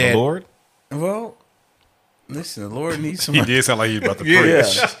From the Lord. Well, listen, the Lord needs some. He did sound like he was about to Yeah.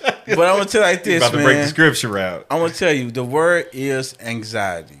 preach. But I'm gonna tell you like this, About to man. break the scripture out. I'm gonna tell you the word is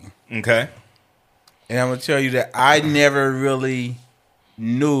anxiety, Okay. and I'm gonna tell you that I never really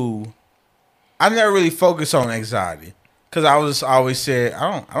focused on anxiety, because I was always said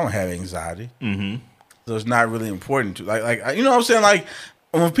I don't have anxiety, so it's not really important to like you know what I'm saying. Like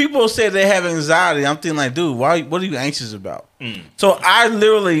when people say they have anxiety, I'm thinking like, dude, what are you anxious about? So I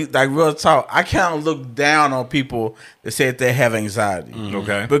literally, like, real talk, I kind of look down on people that say that they have anxiety.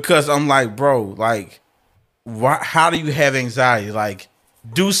 Okay. Because I'm like, bro, like, how do you have anxiety? Like,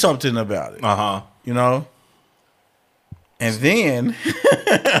 do something about it, Uh-huh. you know? And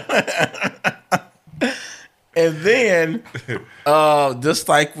then, just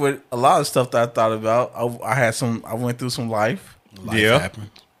like with a lot of stuff that I thought about, I went through some life, Yeah. Happened.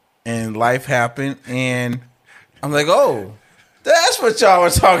 and life happened, and I'm like, oh, that's what y'all were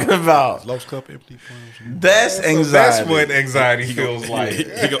talking about. Lowe's cup empty. That's anxiety. That's what anxiety feels like. He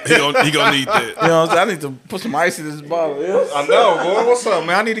gonna need that. You know what I'm saying? I need to put some ice in this bottle. I know, boy. What's up,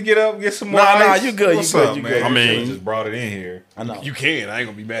 man? I need to get up, get some more. Nah, ice. you good, What's you good, up, you man? good. I mean- You just brought it in here. I know. You can. I ain't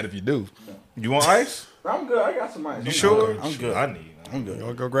gonna be mad if you do. You want ice? I'm good. I got some ice. You sure? I'm good. I need. I'm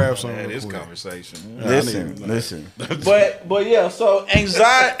good. Go grab some. Man, real this quick. conversation. Listen. But yeah. So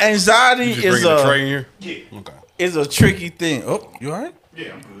anxiety You just is bringing the tray in here. Yeah. Okay. is a tricky thing. Oh, you all right?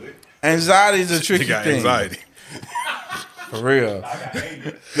 Yeah, I'm good. Anxiety is a tricky He got thing. anxiety. For real.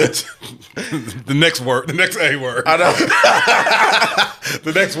 The next word. The next A word. I know.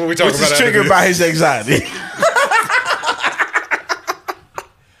 The next one we talk Which about. is after triggered this. by his anxiety.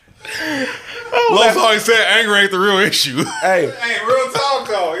 Lowe's always said anger ain't the real issue. Hey, Hey, real talk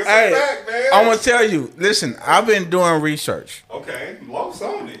though. It's hey, a fact, man. I'm gonna tell you. Listen, I've been doing research, Okay, Lowe's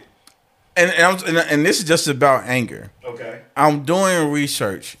on it. and this is just about anger. Okay. I'm doing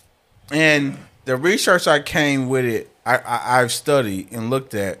research, and the research I came with it, I've studied and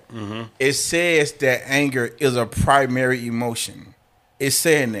looked at. It says that anger is a primary emotion. It's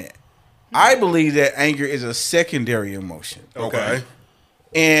saying that. I believe that anger is a secondary emotion. Okay.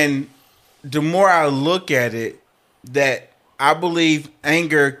 And the more I look at it, that I believe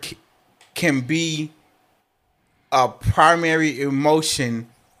anger can be a primary emotion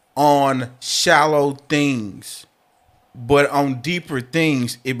on shallow things, but on deeper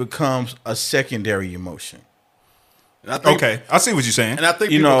things, it becomes a secondary emotion. And I think, Okay, I see what you're saying. And I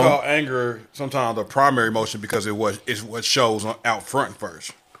think You people know- call anger sometimes the primary emotion because it's what shows out front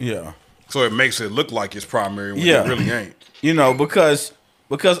first. Yeah. So it makes it look like it's primary when Yeah. it really ain't. You know, because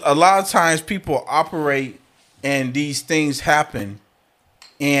a lot of times people operate and these things happen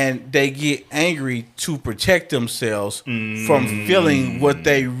and they get angry to protect themselves from feeling what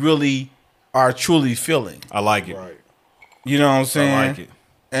they really are truly feeling. I like it. Right. You know what I'm saying? I like it.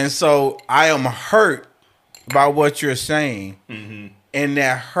 And so I am hurt by what you're saying. And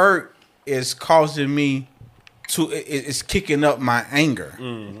that hurt is causing me it's kicking up my anger.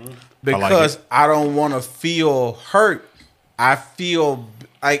 Because it. I don't want to feel hurt. I feel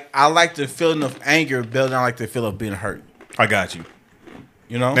I like the feeling of anger better than I like the feeling of being hurt. I got you.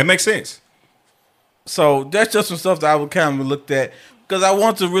 You know? That makes sense. So that's just some stuff that I would kind of looked at because I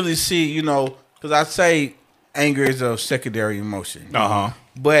want to really see, you know, because I say anger is a secondary emotion.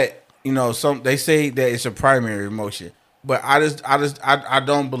 But you know, they say that it's a primary emotion. But I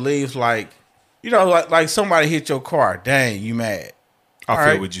don't believe like, you know, like somebody hit your car. Dang, you mad.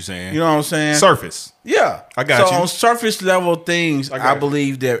 I feel what you're saying. You know what I'm saying? Surface. Yeah. I got so you. on surface level things, got I you.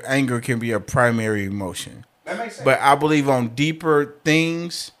 believe that anger can be a primary emotion. That makes sense. But I believe on deeper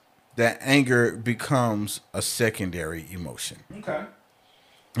things that anger becomes a secondary emotion. Okay.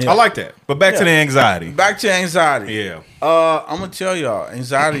 Yeah. I like that. But back to the anxiety. Back to anxiety. Yeah. I'm gonna tell y'all,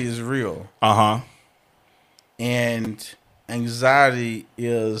 anxiety is real. And anxiety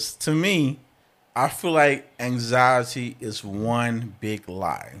is, to me, I feel like anxiety is one big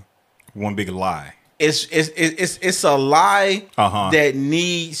lie. One big lie. It's a lie Uh-huh. that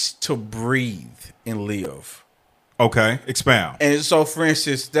needs to breathe and live. Okay. Expound. And so, for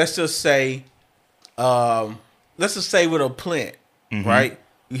instance, let's just say with a plant, right?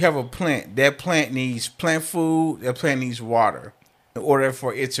 You have a plant. That plant needs plant food. That plant needs water in order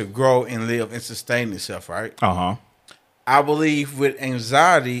for it to grow and live and sustain itself, right? I believe with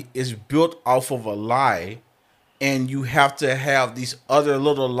anxiety, it's built off of a lie, and you have to have these other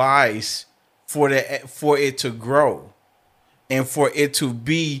little lies for it to grow and for it to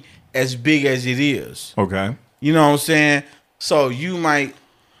be as big as it is. Okay. You know what I'm saying? So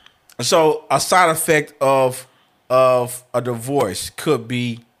a side effect of a divorce could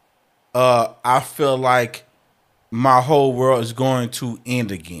be, I feel like my whole world is going to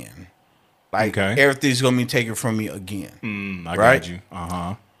end again. Like everything's gonna be taken from me again. I right? got you.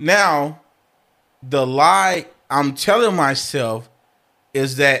 Now, the lie I'm telling myself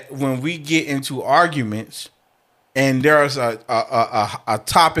is that when we get into arguments and there's a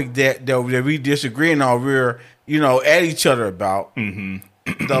topic that we disagreeing on, we're at each other about.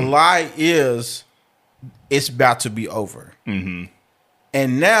 The lie is it's about to be over. And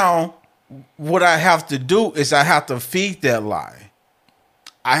now, what I have to do is I have to feed that lie.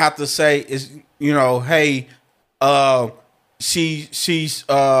 I have to say hey, she's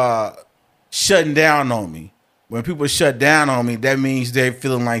shutting down on me. When people shut down on me, that means they're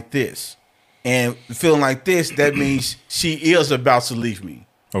feeling like this. And feeling like this, that means she is about to leave me.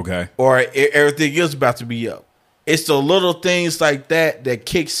 Okay. Or everything is about to be up. It's the little things like that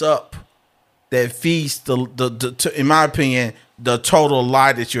kicks up, that feeds the in my opinion, the total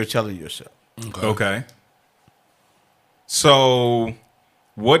lie that you're telling yourself. Okay. So,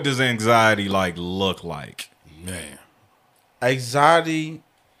 what does anxiety look like? Man. Anxiety,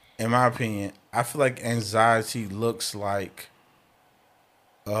 in my opinion, I feel like anxiety looks like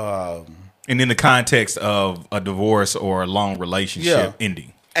and in the context of a divorce or a long relationship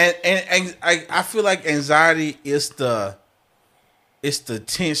ending. And I feel like anxiety is the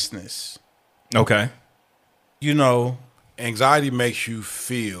tenseness. Okay. Anxiety makes you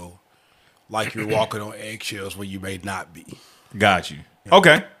feel like you're walking on eggshells when you may not be. Got you.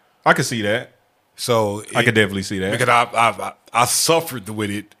 Okay. I can see that. So I could definitely see that. Because I suffered with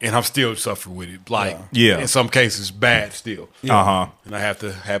it, and I'm still suffering with it. In some cases, bad still. And I have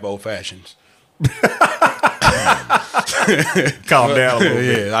to have old fashions. Calm down a little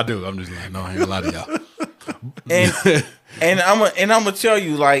bit. Yeah, I do. I'm just like, no, I ain't gonna lie to y'all. And I'm gonna tell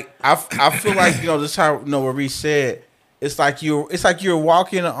you, I feel like this is how what Reese said. It's like you're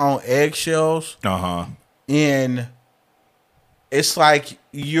walking on eggshells. And it's like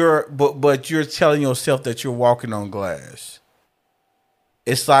but you're telling yourself that you're walking on glass.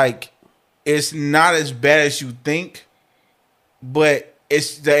 It's like it's not as bad as you think, but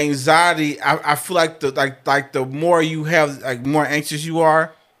it's the anxiety. I feel like the more you have, more anxious you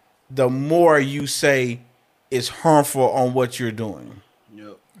are, the more you say it's harmful on what you're doing.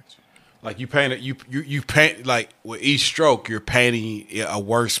 Yep. Like you paint like with each stroke, you're painting a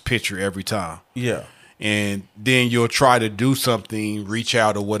worse picture every time. Yeah. And then you'll try to do something, reach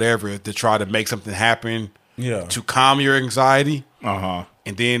out or whatever to try to make something happen. Yeah. To calm your anxiety.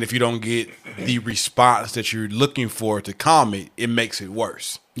 And then if you don't get the response that you're looking for to calm it, it makes it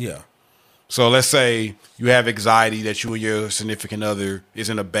worse. Yeah. So let's say you have anxiety that you and your significant other is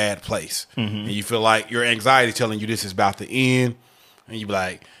in a bad place. And you feel like your anxiety telling you this is about to end. And you be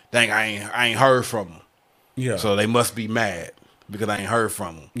like, dang, I ain't heard from them. Yeah. So they must be mad because I ain't heard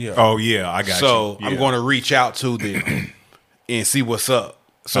from them. Yeah. Oh, yeah, I got you. So Yeah. I'm going to reach out to them and see what's up.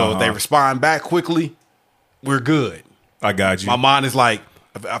 So if they respond back quickly, we're good. I got you. My mind is like,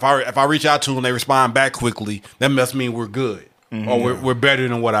 if I reach out to them, they respond back quickly, that must mean we're good or we're better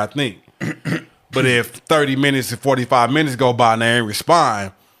than what I think. But if 30 minutes and 45 minutes go by and I ain't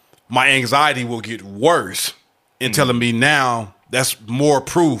respond, my anxiety will get worse and telling me now that's more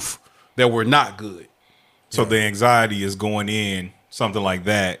proof that we're not good. So the anxiety is going in, something like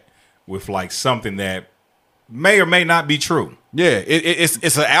that, with like something that may or may not be true. Yeah,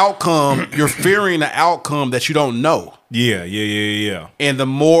 it's an outcome. You're fearing the outcome that you don't know. Yeah. And the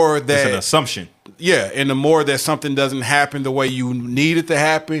more It's an that assumption. and the more that something doesn't happen the way you need it to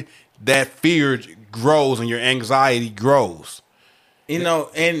happen, that fear grows and your anxiety grows. You know,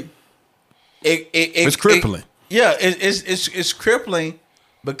 and It's crippling. It's crippling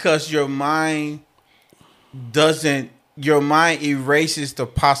because your mind erases the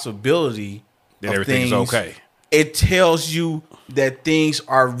possibility That of everything's things. okay. It tells you that things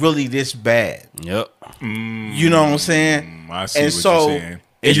are really this bad. Yep. You know what I'm saying? I see And what so you're saying.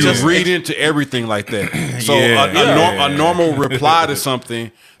 And you just- read into everything like that. So Yeah. a normal reply to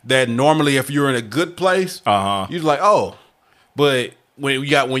something that normally if you're in a good place, you're like, oh. But when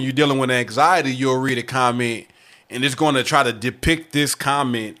you're dealing with anxiety, you'll read a comment and it's going to try to depict this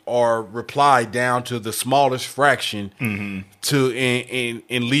comment or reply down to the smallest fraction and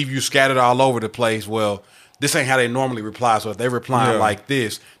leave you scattered all over the place. Well, this ain't how they normally reply. So if they reply like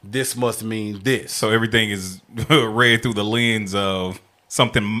this must mean this. So everything is read through the lens of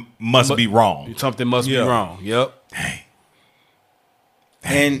something must be wrong. Something must be wrong. Yep.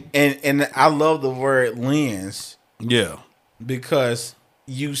 And I love the word lens Yeah. because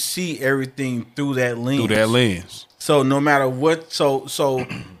you see everything through that lens. Through that lens. So no matter what,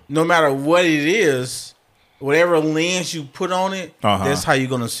 no matter what it is, whatever lens you put on it, that's how you're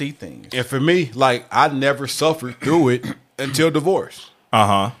gonna see things. And for me, like I never suffered through it until divorce.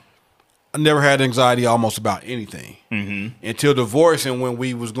 I never had anxiety almost about anything until divorce, and when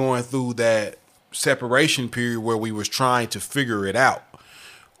we was going through that separation period where we was trying to figure it out.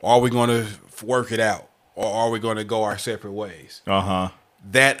 Are we going to work it out, or are we going to go our separate ways?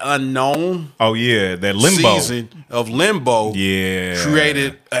 That unknown, that limbo season of limbo,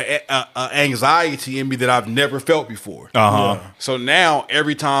 created a anxiety in me that I've never felt before. So now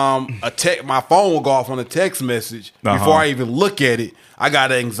every time my phone will go off on a text message before I even look at it, I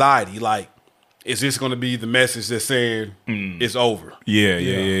got anxiety. Like, is this going to be the message that's saying it's over?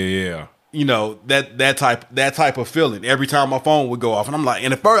 Yeah. You know, that type of feeling. Every time my phone would go off, and I'm like,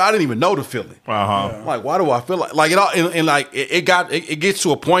 and at first I didn't even know the feeling. I'm like, why do I feel like it all? And like it gets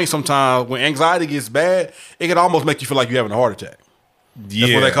to a point sometimes when anxiety gets bad, it can almost make you feel like you're having a heart attack.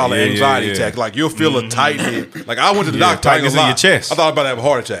 That's what they call an anxiety attack. Like you'll feel a tightening. Like I went to the doctor, tightness in your chest. I thought about having a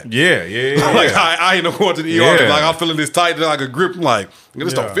heart attack. Like I ain't no going to the ER. Like I'm feeling this tightness, like a grip. I'm like,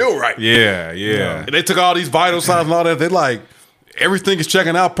 this don't feel right. Yeah. And they took all these vital signs and all that. They like, everything is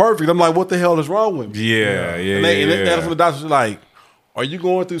checking out perfect. I'm like, what the hell is wrong with me? And that's when the doctor's like, are you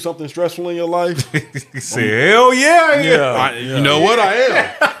going through something stressful in your life? He said, hell yeah. You know what? I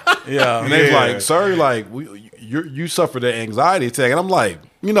am. And they're Yeah. like, sir, like, you suffered an anxiety attack. And I'm like,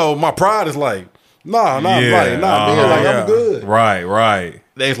 you know, my pride is like, man, I'm good. Right.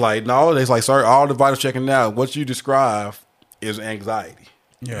 They's like, no. They's like, sir, all the vitals checking out. What you describe is anxiety.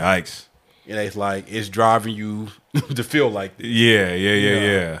 Yikes. And it's like, it's driving you to feel like this.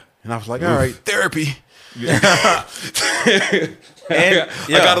 Yeah. And I was like, all right, therapy. And I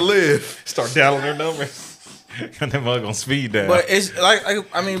gotta live. Start dialing their numbers. And that mug on speed dial. but it's like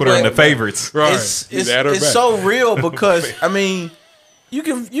I mean, Put her in the favorites. Right. It's so real because I mean, you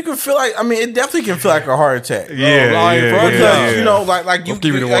can feel like it definitely can feel like a heart attack. Because you know,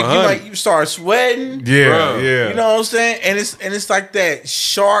 like you start sweating. Yeah. You know what I'm saying? And it's like that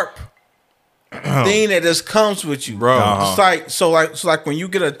sharp thing that just comes with you, Bro. It's like when you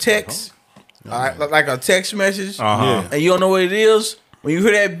get a text, like a text message, and you don't know what it is. When you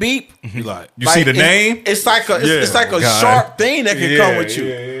hear that beep, You like, You see the name? It's like a God. sharp thing that can come with you.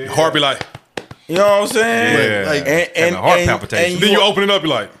 your heart be like, You know what I'm saying? Yeah. Like, Having a heart palpitation. then you open it up,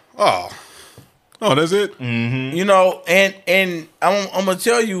 you're like, oh, that's it. You know, and I'm gonna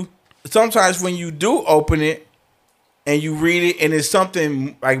tell you, sometimes when you do open it and you read it, and it's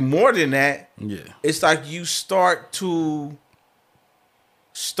something like more than that, it's like you start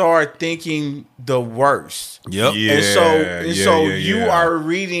thinking the worst. Yep. And so you are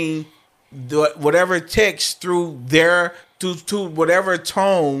reading whatever text through to whatever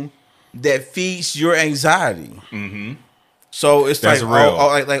tone that feeds your anxiety. So it's That's like,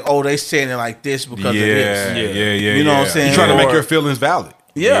 real. oh, they saying it like this because of this. You know what I'm saying? You're trying to make Or- your feelings valid.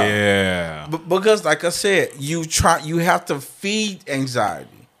 Yeah. Because like I said, you have to feed anxiety.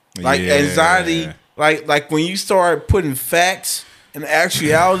 Like anxiety, like when you start putting facts and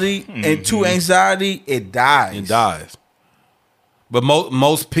actuality into anxiety, it dies. It dies. But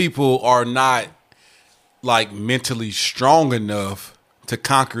most people are not like mentally strong enough to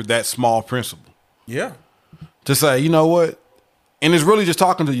conquer that small principle. Yeah. To say, you know what? And it's really just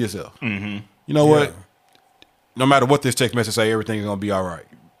talking to yourself. Mm-hmm. You know what? No matter what this text message say, everything's going to be all right.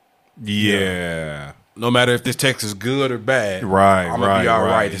 Yeah. No matter if this text is good or bad, Right, I'm gonna be all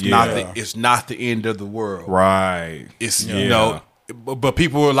right. It's yeah. it's not the end of the world. Right. It's Yeah. you know, but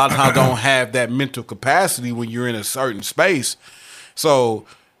people a lot of times don't have that mental capacity when you're in a certain space. So,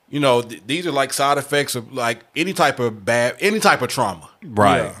 you know, these are like side effects of like any type of trauma.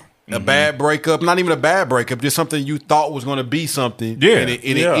 Right. A bad breakup, not even a bad breakup, just something you thought was going to be something, Yeah. and it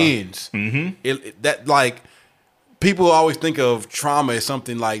ends. Mm-hmm. That like people always think of trauma as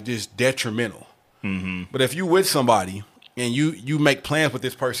something like just detrimental. Mm-hmm. But if you with somebody and you make plans with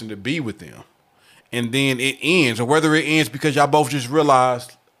this person to be with them, and then it ends, or whether it ends because y'all both just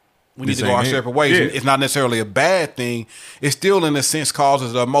realized we need to go our separate ways, it's not necessarily a bad thing. It still, in a sense,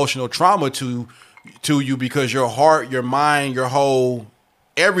 causes emotional trauma to you because your heart, your mind, your whole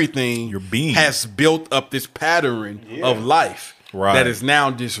everything, your being has built up this pattern of life that is now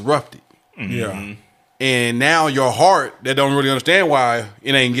disrupted. Yeah. And now your heart that don't really understand why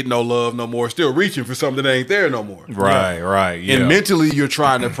it ain't getting no love no more, still reaching for something that ain't there no more. Right, right. Yeah. And mentally you're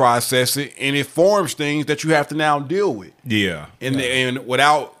trying to process it, and it forms things that you have to now deal with. Yeah. And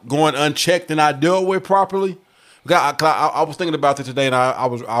without going unchecked and not dealt with properly. I was thinking about this today, and I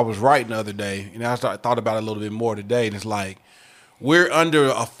was writing the other day, and I thought about it a little bit more today, and it's like we're under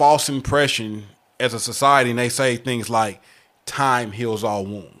a false impression as a society, and they say things like time heals all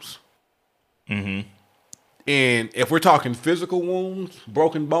wounds. Mm-hmm. And if we're talking physical wounds,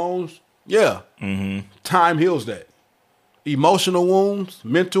 broken bones, time heals that. Emotional wounds,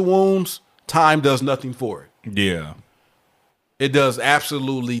 mental wounds, time does nothing for it. Yeah. It does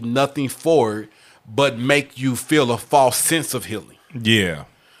absolutely nothing for it but make you feel a false sense of healing. Yeah.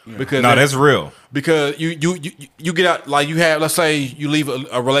 Because that's real. Because you get out, like you have, let's say you leave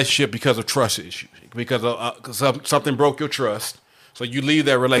a relationship because of trust issues, because something broke your trust. So you leave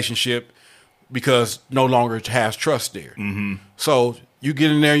that relationship because no longer has trust there. Mm-hmm. So you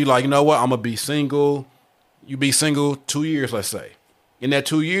get in there, you're like, you know what, I'm going to be single. You be single 2 years, let's say. In that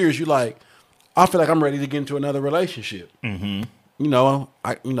 2 years, you're like, I feel like I'm ready to get into another relationship. Mm-hmm.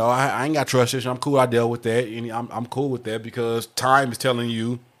 I ain't got trust issues. I'm cool. I dealt with that. And I'm cool with that because time is telling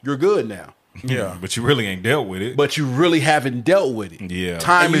you you're good now. Yeah. But you really ain't dealt with it. But you really haven't dealt with it. Yeah.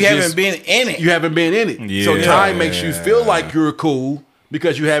 Time and you haven't been in it. You haven't been in it. Yeah. So time makes you feel like you're cool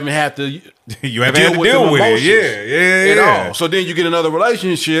because you haven't had to you haven't had to deal with it. Yeah. At all. So then you get another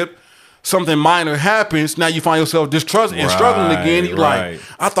relationship, something minor happens, now you find yourself distrusting and struggling again. You're like,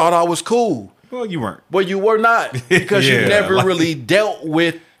 I thought I was cool. Well, you weren't. Well, you were not because you never really dealt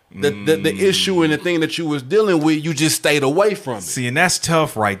with the issue and the thing that you was dealing with. You just stayed away from it. See, and that's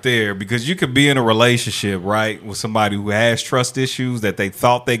tough right there because you could be in a relationship, right, with somebody who has trust issues that they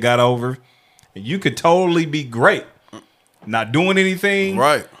thought they got over. And you could totally be great, not doing anything.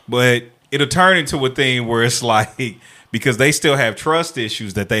 Right. But it'll turn into a thing where it's like, because they still have trust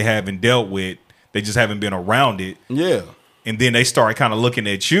issues that they haven't dealt with, they just haven't been around it. Yeah. And then they start kind of looking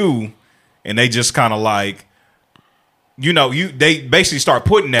at you and they just kind of like, they basically start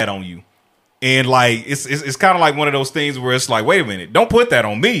putting that on you. And like, it's kind of like one of those things where it's like, wait a minute, don't put that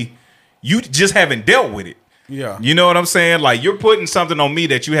on me. You just haven't dealt with it. Yeah. You know what I'm saying? Like, you're putting something on me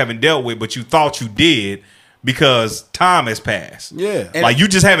that you haven't dealt with, but you thought you did because time has passed. Yeah. Like, you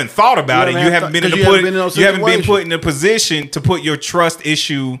just haven't thought about it. You haven't been put in a position to put your trust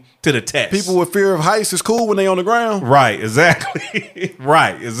issue to the test. People with fear of heights is cool when they on the ground. Right, exactly.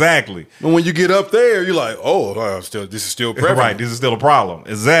 Right, exactly. And when you get up there, you're like, this is still prevalent. Right, this is still a problem.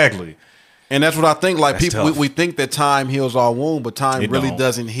 Exactly. And that's what I think. Like, That's people, tough. we think that time heals our wound, but time really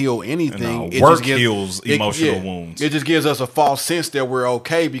doesn't heal anything. No, work heals emotional wounds. It just gives us a false sense that we're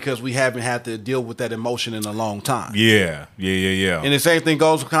okay because we haven't had to deal with that emotion in a long time. Yeah. And the same thing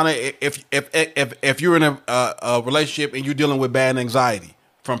goes kind of if you're in a relationship and you're dealing with bad anxiety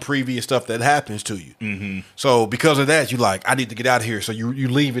from previous stuff that happens to you. Mm-hmm. So because of that, you're like, I need to get out of here. So you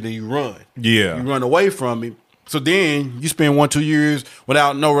leave it and you run. Yeah. You run away from it. So then you spend 1-2 years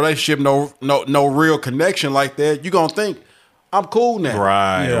without no relationship, no real connection like that. You're going to think, I'm cool now.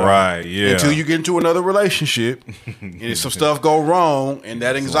 Right, yeah. Until you get into another relationship and some stuff go wrong and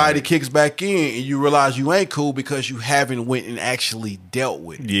that anxiety kicks back in and you realize you ain't cool because you haven't went and actually dealt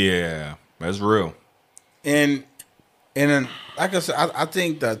with it. Yeah, that's real. And then, like I said, I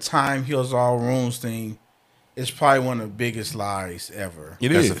think the time heals all wounds thing is probably one of the biggest lies ever.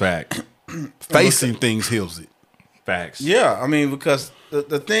 That's a fact. Facing things heals it. Facts. Yeah, I mean, because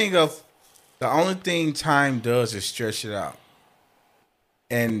the only thing time does is stretch it out.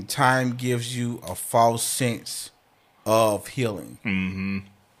 and time gives you a false sense of healing. Mm-hmm.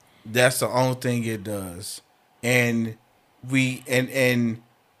 That's the only thing it does. And I'm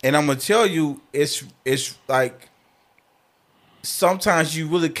gonna tell you, it's like sometimes you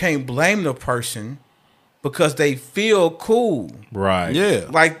really can't blame the person because they feel cool. Right. Yeah.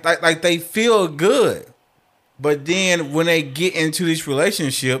 Like they feel good. But then when they get into these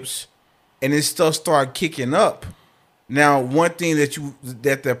relationships and this stuff start kicking up, now one thing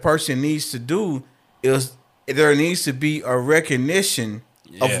that the person needs to do is there needs to be a recognition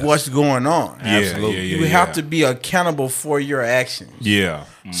of what's going on. Absolutely. You have to be accountable for your actions. Yeah.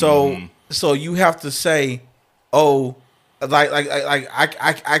 So you have to say, oh, like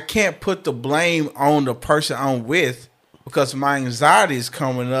I can't put the blame on the person I'm with because my anxiety is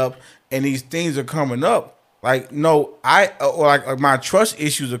coming up and these things are coming up. Like, no, like my trust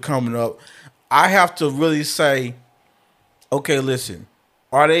issues are coming up. I have to really say, okay, listen,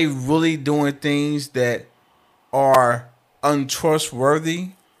 are they really doing things that are untrustworthy?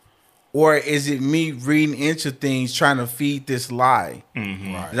 Or is it me reading into things trying to feed this lie?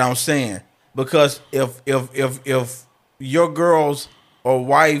 Mm-hmm. Right. You know what I'm saying? Because if your girl's or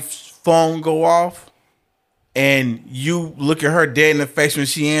wife's phone go off and you look at her dead in the face when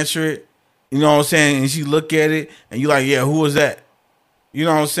she answer it, you know what I'm saying? And she look at it and you like, yeah, who was that? You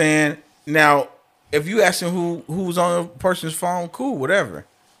know what I'm saying? Now, if you asking who's on a person's phone, cool, whatever.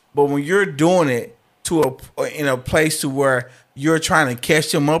 But when you're doing it in a place to where you're trying to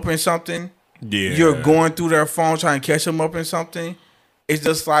catch them up in something, you're going through their phone trying to catch them up in something, it's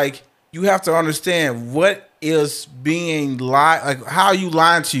just like you have to understand what is being lied, like how are you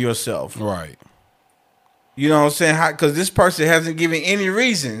lying to yourself? Right. You know what I'm saying? Because this person hasn't given any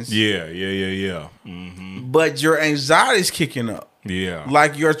reasons. Yeah. Mm-hmm. But your anxiety is kicking up. Yeah.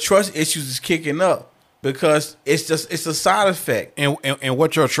 Like your trust issues is kicking up because it's a side effect. And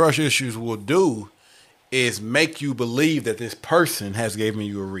what your trust issues will do is make you believe that this person has given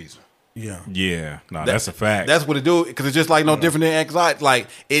you a reason. Yeah. No, that's a fact. That's what it do, because it's just like no different than anxiety. Like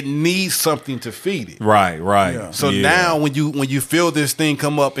it needs something to feed it. Right. Yeah. So now when you feel this thing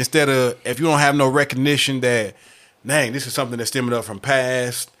come up, instead of if you don't have no recognition that, dang, this is something that's stemming up from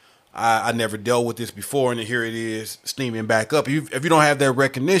past, I never dealt with this before, and then here it is steaming back up. If you don't have that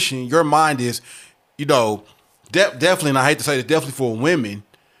recognition, your mind is, definitely, and I hate to say this, definitely for women,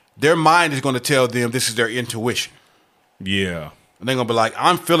 their mind is going to tell them this is their intuition. Yeah. And they're going to be like,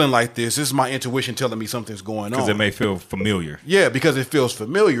 I'm feeling like this. This is my intuition telling me something's going on. Because it may feel familiar. Yeah, because it feels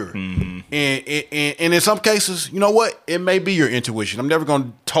familiar. Mm-hmm. And in some cases, you know what? It may be your intuition. I'm never going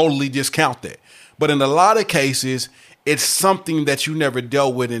to totally discount that. But in a lot of cases, it's something that you never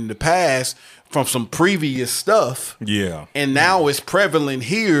dealt with in the past from some previous stuff. Yeah. And now it's prevalent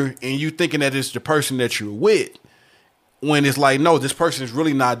here, and you thinking that it's the person that you're with. When it's like, no, this person is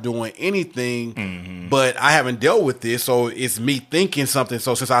really not doing anything, but I haven't dealt with this, so it's me thinking something.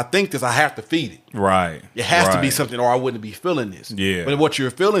 So since I think this, I have to feed it. Right. It has to be something, or I wouldn't be feeling this. Yeah. But what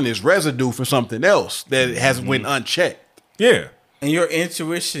you're feeling is residue from something else that has went unchecked. Yeah. And your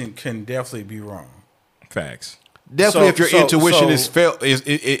intuition can definitely be wrong. Facts. Definitely, if your intuition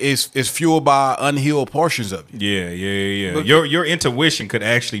is fueled by unhealed portions of it. Yeah. But your intuition could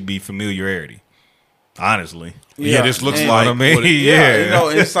actually be familiarity. Honestly. Yeah, this looks like. like. You know what I mean? Yeah.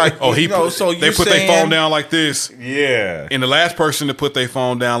 It's like, they put their phone down like this. Yeah. And the last person to put their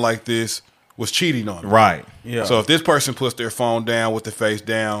phone down like this was cheating on them. Right. Yeah. So if this person puts their phone down with the face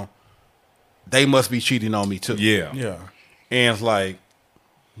down, they must be cheating on me too. Yeah. Yeah. And it's like,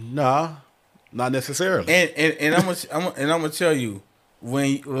 nah, not necessarily. And I'm gonna tell you,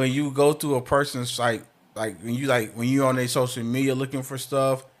 when you go through a person's site, when you're on their social media looking for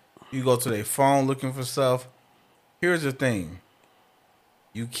stuff, you go to their phone looking for stuff. Here's the thing: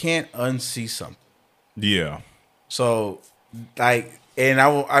 you can't unsee something. Yeah. So, and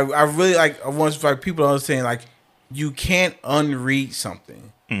I really I want people to understand, you can't unread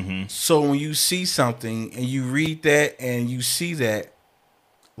something. Mm-hmm. So when you see something and you read that and you see that,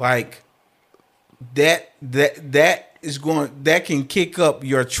 that can kick up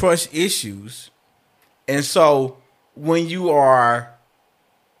your trust issues. And so when you are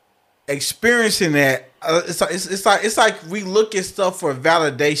experiencing that, it's like we look at stuff for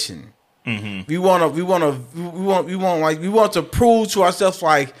validation. Mm-hmm. We want to prove to ourselves,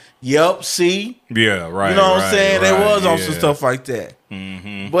 yep, see, yeah, right. You know what I'm saying? There was on some stuff like that,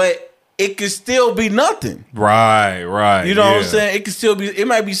 but it could still be nothing. Right. You know what I'm saying? It could still be. It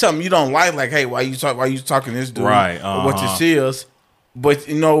might be something you don't like hey, why you talking to this dude? Right. Or what this is, but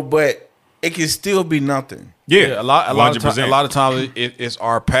it can still be nothing. Yeah, a lot of times it's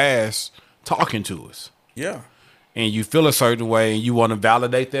our past talking to us. Yeah. and you feel a certain way, and you want to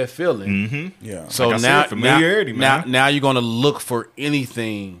validate that feeling. Yeah. So Like I now, said, familiarity, man. now you're going to look for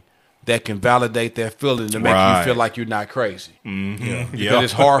anything that can validate that feeling to make Right. you feel like you're not crazy. Yeah. Because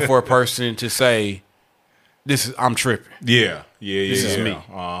it's hard for a person to say, I'm tripping. Yeah. This is me.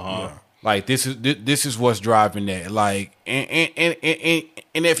 Uh-huh. Like this is what's driving that. Like and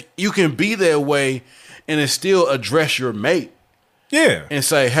if you can be that way and still address your mate Yeah. and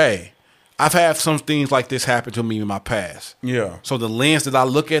say, hey, I've had some things like this happen to me in my past. Yeah. So the lens that I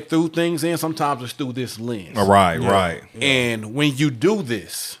look at through things in, sometimes it's through this lens. Right. And when you do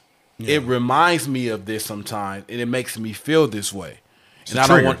this, it reminds me of this sometimes, and it makes me feel this way. It's a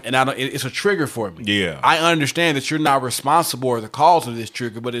trigger. It's a trigger for me. Yeah. I understand that you're not responsible or the cause of this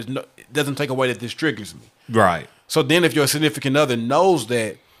trigger, but it doesn't take away that this triggers me. Right. So then if your significant other knows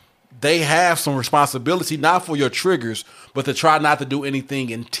that they have some responsibility, not for your triggers, but to try not to do anything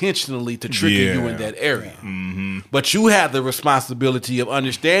intentionally to trigger you in that area. Mm-hmm. But you have the responsibility of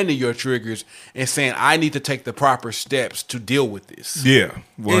understanding your triggers and saying, I need to take the proper steps to deal with this. Yeah.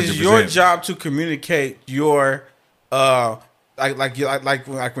 100%. It's your job to communicate your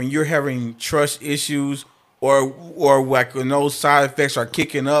like when you're having trust issues or like when those side effects are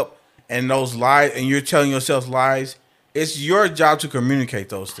kicking up and those lies and you're telling yourself lies. It's your job to communicate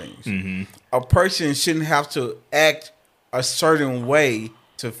those things. Mm-hmm. A person shouldn't have to act a certain way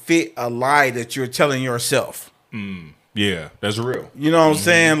to fit a lie that you're telling yourself. Yeah, that's real. You know what I'm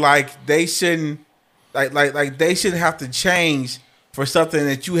saying? Like they shouldn't, like they shouldn't have to change for something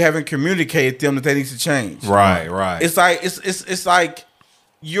that you haven't communicated to them that they need to change. Right. It's like it's like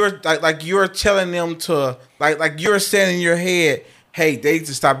you're like you're telling them to like you're saying in your head, hey, they need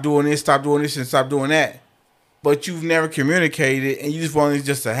to stop doing this, and stop doing that. But you've never communicated, and you just want it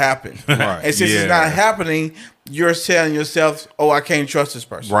just to happen. Right. And since it's not happening, you're telling yourself, "Oh, I can't trust this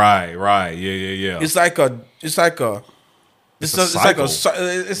person." Right. Yeah. It's a cycle. It's a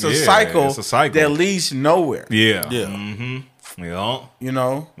cycle that leads nowhere. Yeah. Yeah. Yeah. You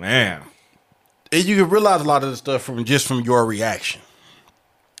know, Man. And you can realize a lot of the stuff from your reaction.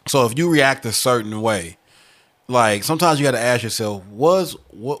 So if you react a certain way, like sometimes you got to ask yourself, was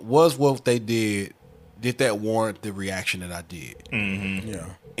what they did that warrant the reaction that I did? Mm-hmm. yeah.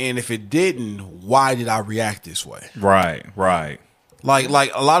 And if it didn't, why did I react this way? Right. Like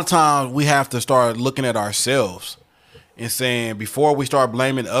a lot of times we have to start looking at ourselves and saying, before we start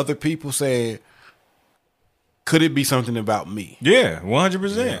blaming other people, saying, could it be something about me? Yeah.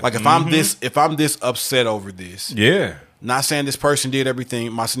 100%. Like if I'm this upset over this, yeah. not saying this person did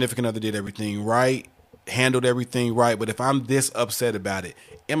everything, my significant other did everything right, handled everything right, but if I'm this upset about it,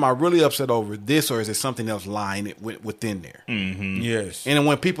 am I really upset over this, or is it something else lying within there? Mm-hmm. Yes. And then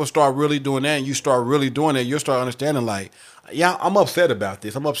when people start really doing that, and you start really doing it, you'll start understanding, like, yeah, I'm upset about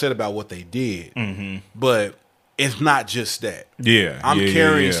this. I'm upset about what they did. Mm-hmm. But it's not just that. Yeah. I'm yeah,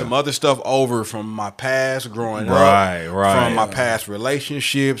 carrying yeah. some other stuff over from my past growing Right. up, from my past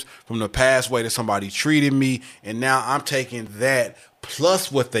relationships, from the past way that somebody treated me. And now I'm taking that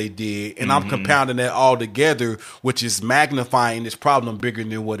plus what they did, and I'm compounding that all together, which is magnifying this problem bigger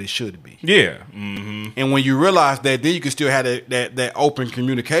than what it should be. Yeah. Mm-hmm. And when you realize that, then you can still have that open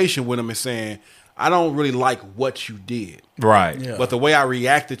communication with them and saying, I don't really like what you did. Right. Yeah. But the way I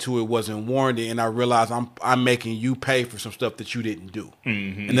reacted to it wasn't warranted, and I realized I'm making you pay for some stuff that you didn't do.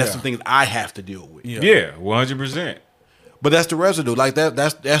 Mm-hmm. And that's some things I have to deal with. Yeah. 100%. But that's the residue. Like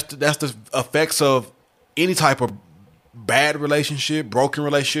that's the effects of any type of bad relationship, broken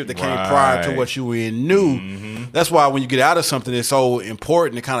relationship that came prior to what you were in new. Mm-hmm. That's why when you get out of something, it's so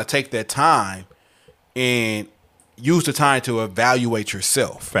important to kind of take that time and use the time to evaluate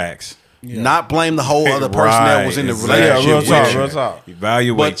yourself. Facts. Yeah. Not blame the whole other person that was in the exactly. relationship with you. Real talk.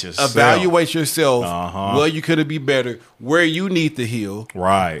 Evaluate But yourself. evaluate yourself. Uh-huh. Where you could be better, where you need to heal,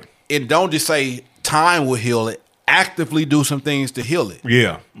 Right. and don't just say time will heal it. Actively do some things to heal it.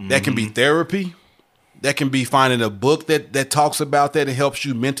 Yeah. That can be therapy. That can be finding a book that talks about that and helps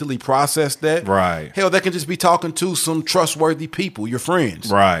you mentally process that. Right. Hell, that can just be talking to some trustworthy people, your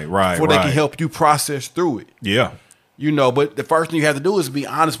friends. Right. Before they can help you process through it. Yeah. You know, but the first thing you have to do is be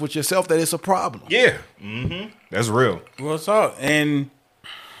honest with yourself that it's a problem. Yeah. Mm-hmm. That's real. Real talk. And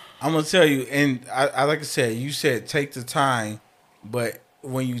I'm gonna tell you, and I like I said, you said take the time, but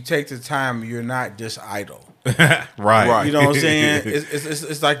when you take the time, you're not just idle. Right. You know what I'm saying?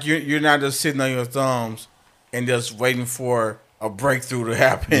 It's like you're not just sitting on your thumbs and just waiting for a breakthrough to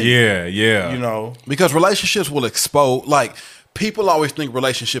happen. Yeah. Yeah. You know. Because relationships will expose, like, people always think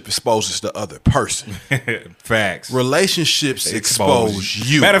relationship exposes the other person. Facts. Relationships They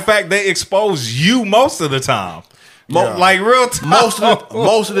expose you. Matter of fact, they expose you most of the time. Like real time.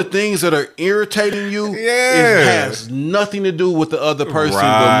 Most of the things that are irritating you has nothing to do with the other person,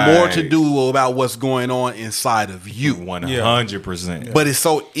 Right. but more to do about what's going on inside of you. 100%. But it's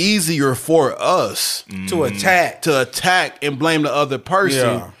so easier for us To attack and blame the other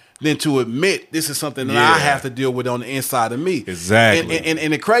person Yeah. than to admit this is something that Yeah. I have to deal with on the inside of me. Exactly.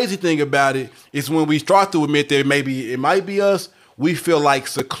 And the crazy thing about it is when we start to admit that maybe it might be us, we feel like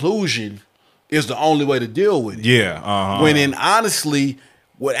seclusion is the only way to deal with it. Yeah. When in honestly,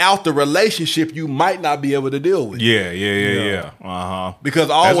 without the relationship, you might not be able to deal with it. Yeah. Uh-huh. Because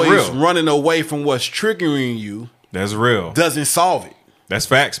That's always real. running away from what's triggering you That's real. doesn't solve it. That's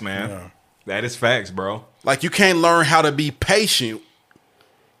facts, man. That is facts, bro. Like you can't learn how to be patient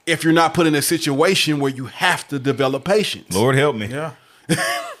if you're not put in a situation where you have to develop patience. Lord help me. Yeah.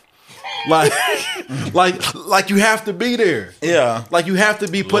 Like, like you have to be there. Yeah. Like you have to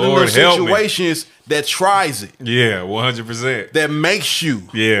be put Lord in those help me. situations that tries it, Yeah, 100%. that makes you,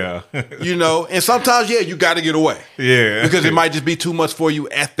 Yeah. you know. And sometimes, you got to get away. Yeah. Because it might just be too much for you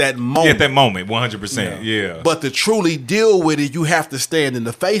at that moment. At that moment, 100%. Yeah. But to truly deal with it, you have to stand in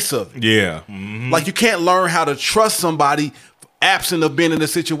the face of it. Yeah. Mhm. Like you can't learn how to trust somebody absent of being in a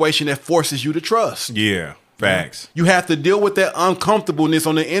situation that forces you to trust. Yeah. Facts. You have to deal with that uncomfortableness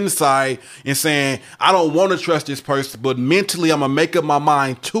on the inside and saying, I don't want to trust this person, but mentally I'm going to make up my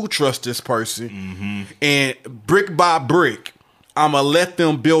mind to trust this person. Mm-hmm. And brick by brick, I'm going to let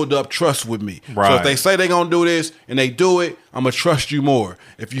them build up trust with me. So Right. if they say they're going to do this and they do it, I'm going to trust you more.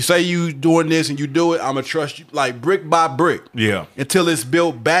 If you say you doing this and you do it, I'm going to trust you like brick by brick. Yeah. Until it's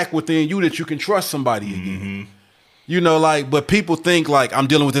built back within you that you can trust somebody again. You know, like, but people think like I'm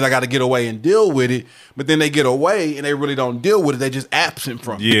dealing with it, I got to get away and deal with it. But then they get away and they really don't deal with it. They just absent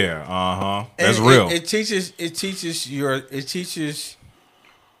from it. Yeah. Uh-huh. That's And real. It teaches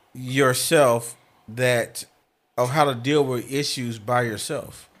yourself that of how to deal with issues by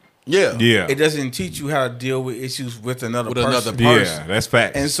yourself. Yeah. Yeah. It doesn't teach you how to deal with issues with another With person. another Yeah, person. that's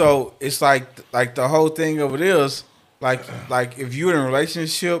facts. And so it's like the whole thing of it is like if you're in a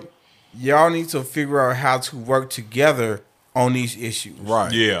relationship, y'all need to figure out how to work together on these issues.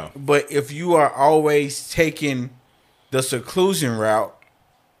 Right. Yeah. But if you are always taking the seclusion route,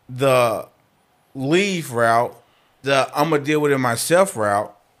 the leave route, the I'm gonna deal with it myself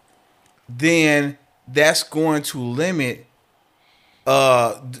route, then that's going to limit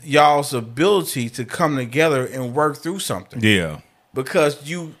y'all's ability to come together and work through something. Yeah. Because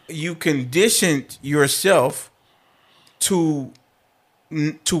you conditioned yourself to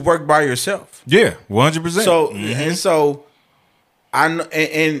work by yourself. Yeah. 100%. So and so I know,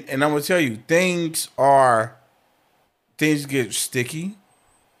 and I'm gonna tell you, things get sticky,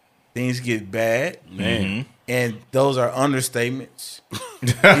 things get bad, man. and those are understatements.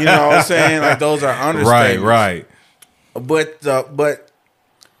 You know what I'm saying? Like those are understatements. Right. But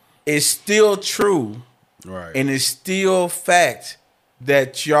it's still true, Right. and it's still fact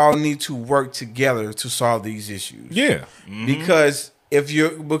that y'all need to work together to solve these issues. Yeah. Because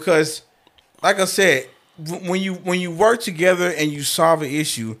like I said, when you work together and you solve an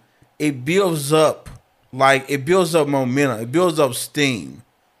issue, it builds up momentum, it builds up steam.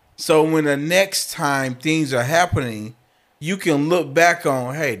 So when the next time things are happening, you can look back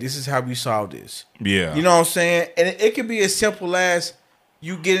on, hey, this is how we solved this. Yeah. You know what I'm saying? And it could be as simple as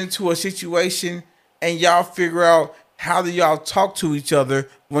you get into a situation and y'all figure out how do y'all talk to each other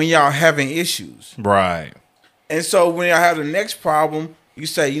when y'all having issues. Right. And so when y'all have the next problem, you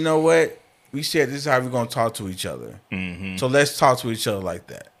say, you know what? We said this is how we're going to talk to each other. Mm-hmm. So let's talk to each other like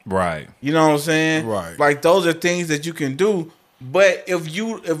that. Right. You know what I'm saying? Right. Like those are things that you can do. But if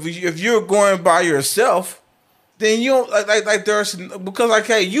you're going by yourself, then you don't like there's because like,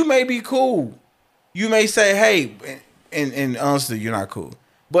 hey, you may be cool. You may say, hey, and honestly, you're not cool.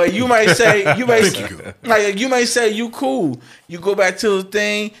 But you may say you may say you cool. You go back to the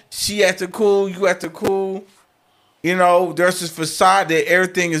thing. She acted cool. You acted cool. You know, there's this facade that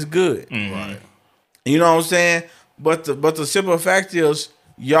everything is good. Right. You know what I'm saying? But the simple fact is,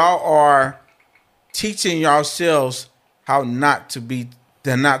 y'all are teaching yourselves how not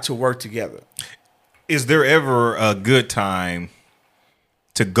to work together. Is there ever a good time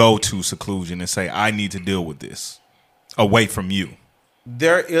to go to seclusion and say, I need to deal with this away from you?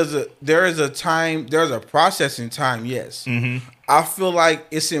 There is a time. There's a processing time. Yes, I feel like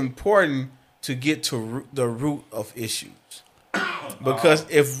it's important to get to the root of issues because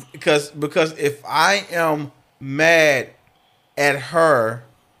if I am mad at her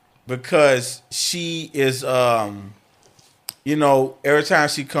because she is every time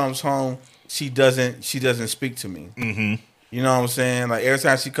she comes home she doesn't speak to me. You know what I'm saying? Like every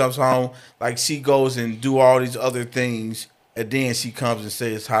time she comes home, like she goes and do all these other things, and then she comes and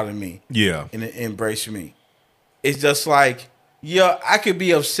says hi to me. Yeah. And embrace me. It's just like, yeah, I could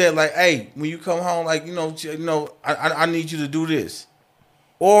be upset. Like, hey, when you come home, like I need you to do this,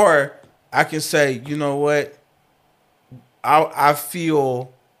 or I can say, you know what, I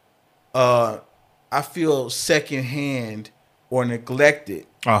feel secondhand or neglected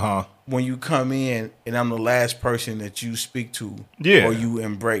when you come in and I'm the last person that you speak to or you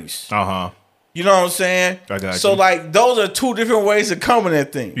embrace. You know what I'm saying? I got so you. like those are two different ways of coming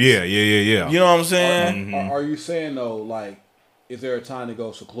at things. Yeah. You know what I'm saying? Are you saying though, like, is there a time to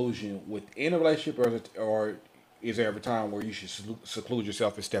go seclusion within a relationship, or is there ever a time where you should seclude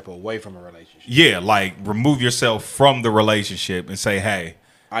yourself and step away from a relationship? Yeah, like remove yourself from the relationship and say, hey,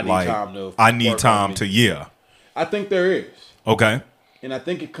 I need like, time to. I need work time on me. to. Yeah. I think there is, Okay. and I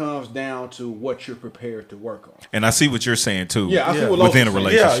think it comes down to what you're prepared to work on. And I see what you're saying too. Yeah, I see what Los within a is saying.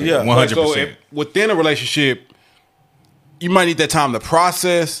 relationship. Yeah, yeah. 100%. Like, so if within a relationship, you might need that time to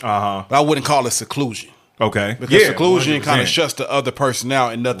process. But I wouldn't call it seclusion. Okay. Because seclusion 100%. kind of shuts the other person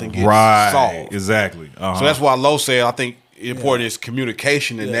out and nothing gets Right. solved. Exactly. So that's why Lo said I think important is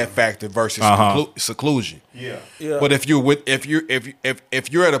communication in that factor versus seclusion. Yeah. But if you're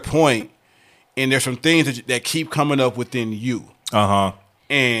at a point and there's some things that keep coming up within you,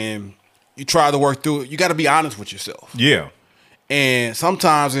 and you try to work through it, you got to be honest with yourself. Yeah. And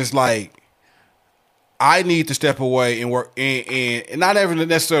sometimes it's like I need to step away and work and not even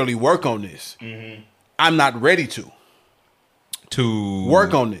necessarily work on this. I'm not ready to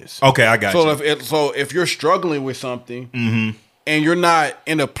work on this. Okay, I got you. So if you're struggling with something and you're not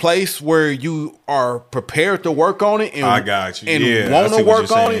in a place where you are prepared to work on it and I got you. and Yeah, want I to see what work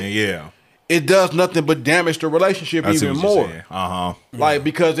you're on saying. it, Yeah. it does nothing but damage the relationship I see even what you're more. saying. Like,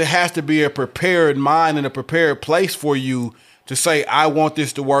 because it has to be a prepared mind and a prepared place for you to say, I want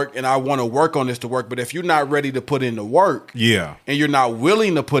this to work and I want to work on this to work. But if you're not ready to put in the work, Yeah. and you're not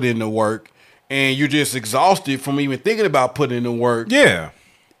willing to put in the work, and you're just exhausted from even thinking about putting in the work, Yeah.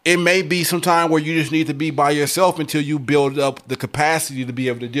 it may be some time where you just need to be by yourself until you build up the capacity to be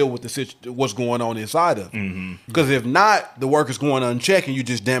able to deal with what's going on inside of it. Because if not, the work is going unchecked and you're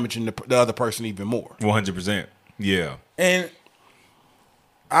just damaging the other person even more. 100%. Yeah. And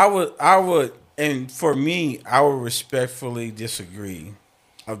I would, and for me, I would respectfully disagree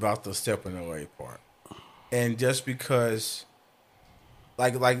about the stepping away part. And just because,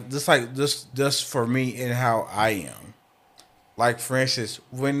 just for me and how I am, like for instance,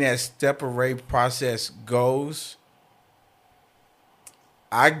 when that step away process goes,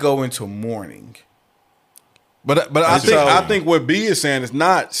 I go into mourning. But I think what B is saying is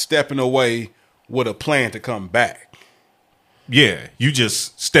not stepping away with a plan to come back. Yeah. You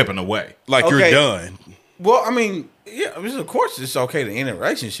just stepping away. Like you're Okay. done. Well, I mean, yeah, of course it's okay to end a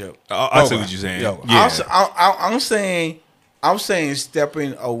relationship. I see what you're saying. Yo, Yeah. I'm saying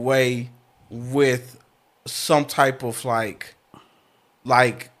stepping away with some type of like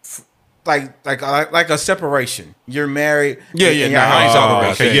a separation. You're married. Yeah. and you're Nah, I ain't home. talking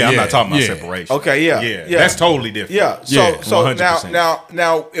about Okay, that. yeah, I'm Yeah, not talking about yeah. separation. Okay, yeah, Yeah. yeah. That's totally different. Yeah. Yeah, So 100%.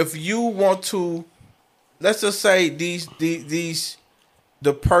 now, if you want to, let's just say the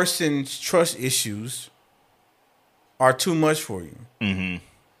person's trust issues are too much for you. Mm-hmm.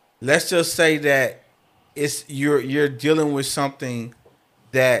 Let's just say that you're dealing with something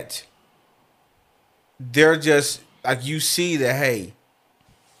that they're just like, you see that, hey,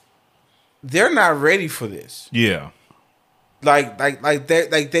 they're not ready for this. Yeah. Like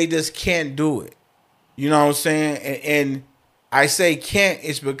they just can't do it. You know what I'm saying? And I say can't,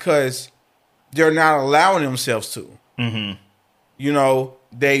 it's because they're not allowing themselves to. Mm-hmm. You know,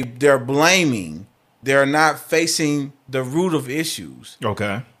 they're blaming. They're not facing the root of issues.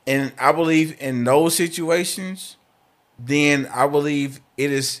 Okay. And I believe in those situations, then I believe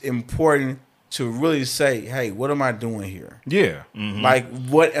it is important to really say, hey, what am I doing here? Yeah. Mhm. Like,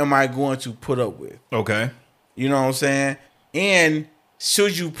 what am I going to put up with? Okay. You know what I'm saying? And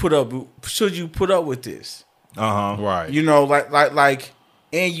should you put up with this? Right. You know, like,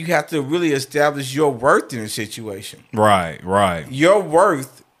 and you have to really establish your worth in a situation. Right. Right. Your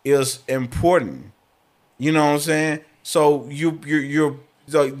worth is important. You know what I'm saying? So you're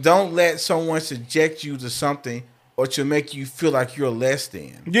so don't let someone subject you to something or to make you feel like you're less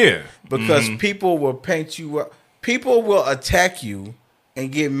than. Yeah. Because people will paint you up. People will attack you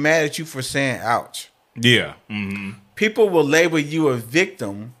and get mad at you for saying ouch. Yeah. Mm-hmm. People will label you a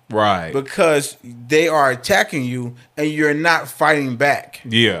victim Right. because they are attacking you and you're not fighting back.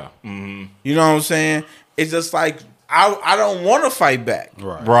 Yeah. Mm-hmm. You know what I'm saying? It's just like I don't want to fight back.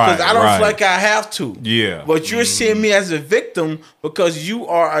 Right. Right. Because I don't right. feel like I have to. Yeah. But you're seeing me as a victim because you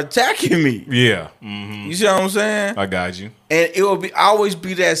are attacking me. Yeah. You see what I'm saying? I got you. And it will be always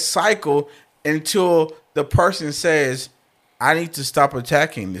be that cycle until the person says, I need to stop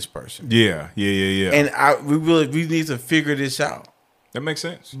attacking this person. Yeah. Yeah. And we need to figure this out. That makes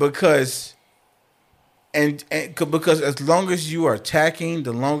sense. Because because as long as you are attacking,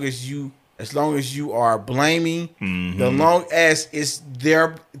 as long as you are blaming, the long as it's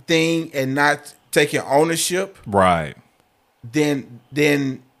their thing and not taking ownership, Right.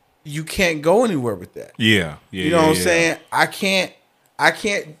 then you can't go anywhere with that. Yeah. You know what I'm saying? I can't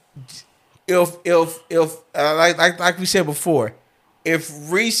if like we said before, if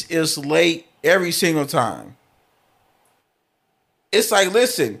Reese is late every single time, it's like,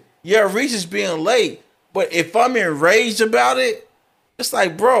 listen, yeah, Reese is being late, but if I'm enraged about it, it's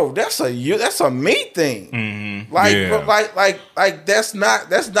like, bro, that's a me thing. Like, Yeah. bro, like that's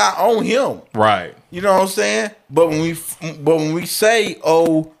not on him. Right. You know what I'm saying? But when we say,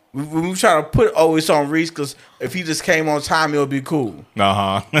 when we try to put, it's on Reese because if he just came on time, it'll be cool.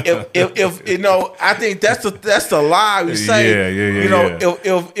 If you know, I think that's the lie we say. Yeah, you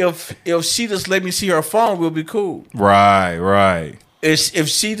know, if she just let me see her phone, we'll be cool. Right. If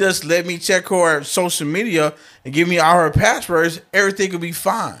she just let me check her social media and give me all her passwords, everything will be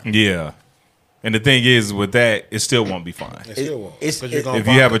fine. Yeah. And the thing is, with that, it still won't be fine. It still won't. It's- 'Cause you're it- gonna If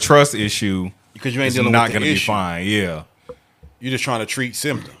you have a trust issue, Because you ain't it's dealing not with the going to be issue. fine. Yeah. You're just trying to treat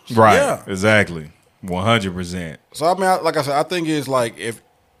symptoms. Right. Yeah. Exactly. 100%. So I mean, like I said, I think it's like if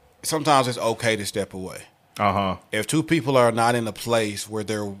sometimes it's okay to step away. If two people are not in a place where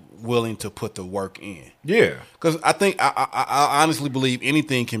they're willing to put the work in. Yeah. Because I think I honestly believe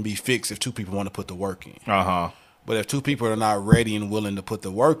anything can be fixed if two people want to put the work in. But if two people are not ready and willing to put the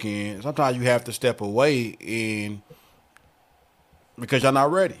work in, sometimes you have to step away because you're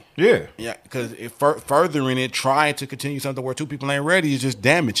not ready. Yeah. Yeah, because furthering it, trying to continue something where two people ain't ready is just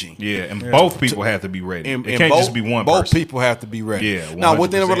damaging. Yeah. And both people have to be ready. And It can't both, just be one both person. people have to be ready. Yeah, Now,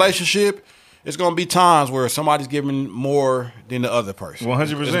 within a 100%. relationship, it's going to be times where somebody's giving more than the other person.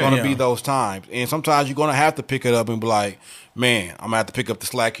 100%, It's going to be yeah. those times. And sometimes you're going to have to pick it up and be like, man, I'm going to have to pick up the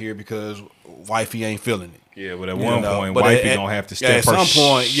slack here because wifey ain't feeling it. Yeah, but at one know, point, but wifey at- going to have to yeah, step at some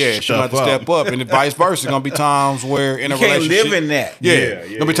point, she going to have to step up. And vice versa. It's going to be times where in a can't relationship. live in that. Yeah. Yeah, There's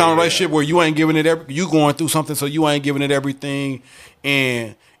going to be times in a relationship where you ain't giving it you going through something, so you ain't giving it everything.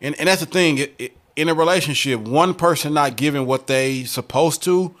 And that's the thing. In a relationship, one person not giving what they supposed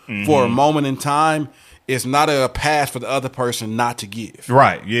to for a moment in time is not a pass for the other person not to give.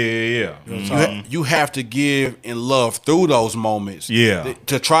 Right. Yeah. You have to give and love through those moments. Yeah.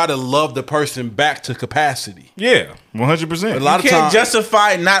 To try to love the person back to capacity. Yeah. 100%. A lot You of can't times,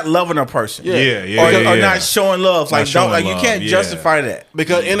 justify not loving a person. Yeah. Or not showing love. Like showing you love, can't yeah. justify that.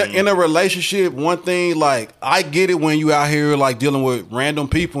 because in a relationship, one thing, like, I get it when you out here like dealing with random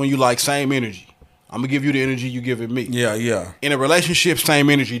people and you like same energy. I'm gonna give you the energy you giving me. Yeah. In a relationship, same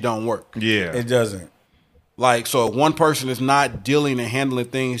energy don't work. Yeah. It doesn't. Like, so if one person is not dealing and handling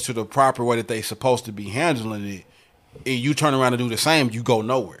things to the proper way that they supposed to be handling it, and you turn around and do the same, you go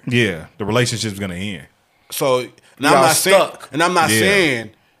nowhere. Yeah. The relationship's going to end. So now Y'all I'm not stuck.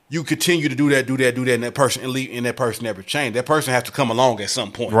 saying you continue to do that, and that person and that person never change. That person has to come along at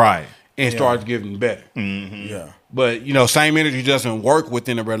some point, Right. and start getting better. Yeah. But same energy doesn't work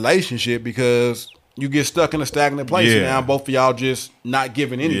within a relationship because you get stuck in a stagnant place, and Yeah. now both of y'all just not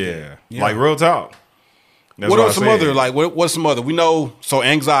giving anything. Yeah. Like real talk. That's What I are some said. other what's some other? We know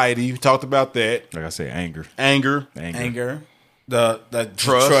anxiety. We talked about that. Like I said, anger. Anger. Anger. The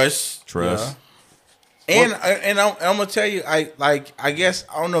Trust. Trust. Yeah. And I'm gonna tell you, I guess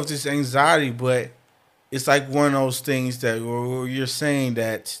I don't know if this is anxiety, but it's like one of those things that where you're saying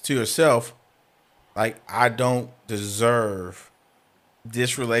that to yourself, like, I don't deserve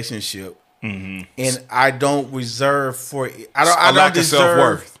this relationship, and I don't reserve for I don't lack of deserve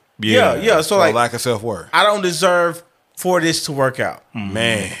self-worth. Yeah. So like, lack of self-worth. I don't deserve for this to work out.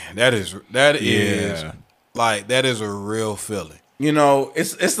 Man, that is Yeah. like that is a real feeling. You know,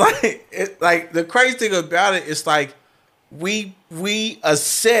 it's like the crazy thing about it is like we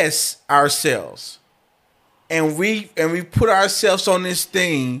assess ourselves and we put ourselves on this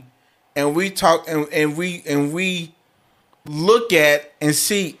thing and we talk and we look at and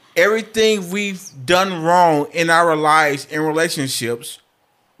see everything we've done wrong in our lives in relationships.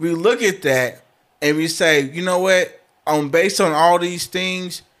 We look at that and we say, you know what? Based on all these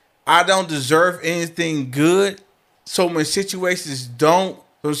things, I don't deserve anything good. So when situations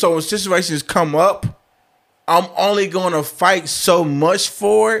come up, I'm only going to fight so much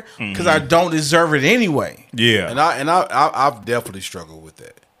for it because I don't deserve it anyway. Yeah. And I've definitely struggled with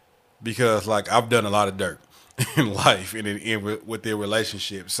that because like I've done a lot of dirt in life and with their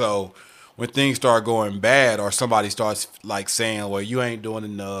relationship. So when things start going bad or somebody starts like saying, well, you ain't doing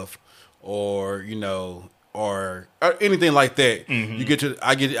enough or, you know, or anything like that,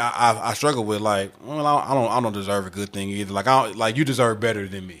 I struggle with like, well, I don't deserve a good thing either. Like you deserve better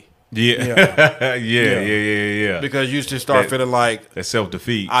than me. Yeah. Yeah. Because you just start feeling like that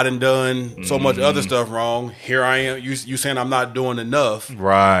self-defeat. I done so much other stuff wrong. Here I am. You saying I'm not doing enough.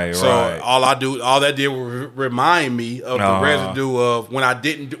 Right. So all that did was remind me of the residue of when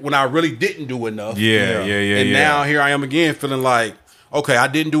I really didn't do enough. Yeah. And now here I am again feeling like, okay, I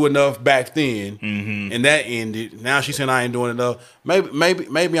didn't do enough back then, and that ended. Now she's saying I ain't doing enough.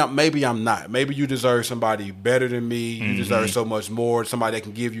 Maybe I'm not. Maybe you deserve somebody better than me. You deserve so much more. Somebody that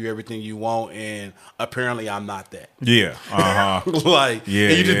can give you everything you want, and apparently I'm not that. Yeah. Like,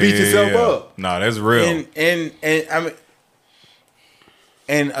 and you just beat yourself up. No, that's real. And I mean,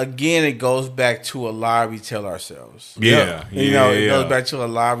 and again, it goes back to a lie we tell ourselves. Yeah. You know, it goes back to a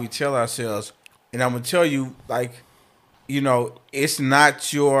lie we tell ourselves. And I'm gonna tell you, like, you know, it's not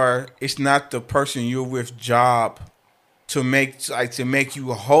the person you're with job to make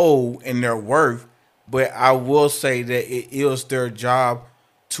you whole in their worth, but I will say that it is their job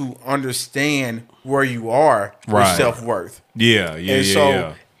to understand where you are with self-worth. Yeah. And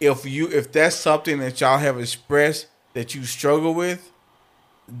so if that's something that y'all have expressed that you struggle with,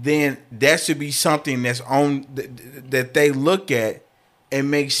 then that should be something that's on that they look at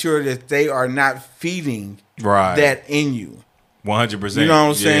and make sure that they are not feeding that in you. 100%. You know what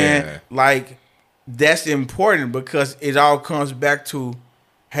I'm saying? Like, that's important because it all comes back to,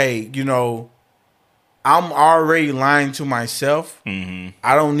 hey, you know, I'm already lying to myself. I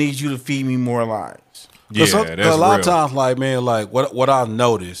don't need you to feed me more lies. Yeah, Cause that's a lot real. of times, like, man, like what I've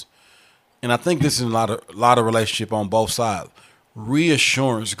noticed, and I think this is a lot of relationship on both sides.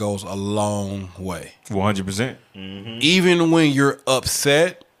 Reassurance goes a long way. 100%. Even when you're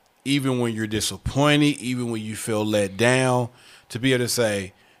upset, even when you're disappointed, even when you feel let down, to be able to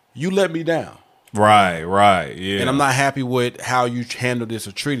say, you let me down. Right, yeah. And I'm not happy with how you handled this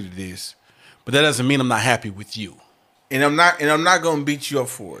or treated this. But that doesn't mean I'm not happy with you. And I'm not gonna beat you up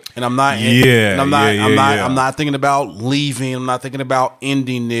for it. And I'm not I'm not thinking about leaving. I'm not thinking about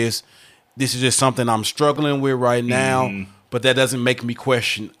ending this. This is just something I'm struggling with right now. But that doesn't make me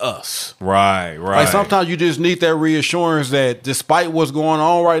question us. Right. Like sometimes you just need that reassurance that despite what's going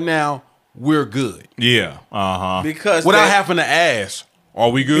on right now, we're good. Yeah. Because without having to ask, are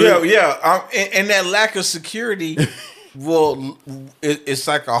we good? Yeah. And that lack of security it's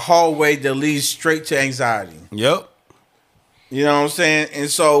like a hallway that leads straight to anxiety. Yep. You know what I'm saying? And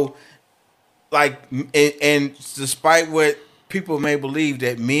so, like, and despite what people may believe,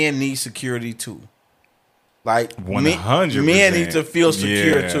 that men need security too. Like 100%. men need to feel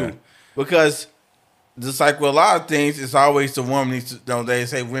secure too, because just like with a lot of things, it's always the woman needs to. Don't they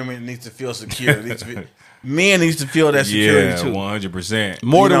say women need to feel secure? Men needs to feel that security too. 100%.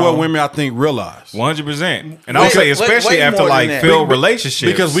 More than what women I think realize. 100%. And I would say especially way after more like than failed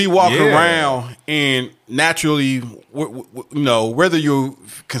relationships, Because we walk around and naturally, you know, whether you're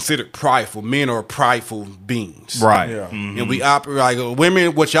considered prideful, men are prideful beings. right. Yeah. And we operate like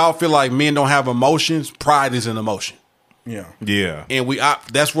women, what y'all feel like men don't have emotions, pride is an emotion. Yeah. And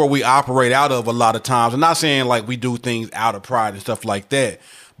that's where we operate out of a lot of times. I'm not saying like we do things out of pride and stuff like that.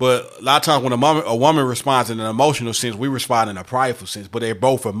 But a lot of times when a woman responds in an emotional sense, we respond in a prideful sense. But they're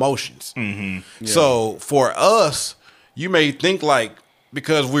both emotions. So for us, you may think like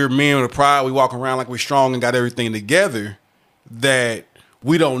because we're men with pride, we walk around like we're strong and got everything together, that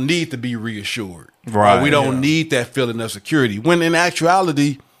we don't need to be reassured. Right. Or we don't need that feeling of security. When in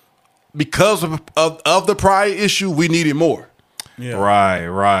actuality, because of the pride issue, we needed more. Yeah.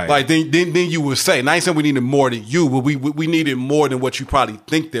 Right. Like then you would say, and I ain't saying we needed more than you, but we needed more than what you probably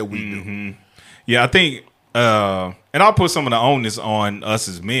think that we do. Yeah, I think, and I'll put some of the onus on us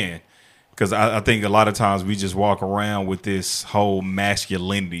as men, because I think a lot of times we just walk around with this whole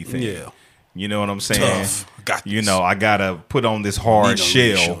masculinity thing. Yeah. You know what I'm saying? Tough. Got this. You know, I gotta put on this hard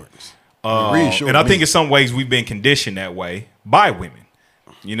shell. And I think in some ways we've been conditioned that way by women.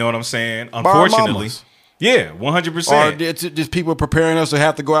 You know what I'm saying? our Unfortunately. mamas. Yeah, 100%. Or it's just people preparing us to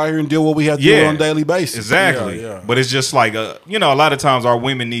have to go out here and deal with what we have to do on a daily basis. Exactly. Yeah. But it's just like, you know, a lot of times our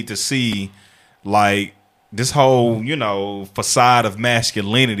women need to see like this whole, you know, facade of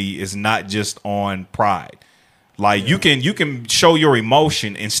masculinity is not just on pride. Like you can show your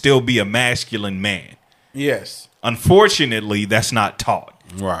emotion and still be a masculine man. Yes. Unfortunately, that's not taught.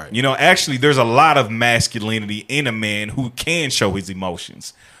 Right. You know, actually, there's a lot of masculinity in a man who can show his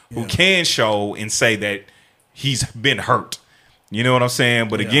emotions, who can show and say that he's been hurt. You know what I'm saying?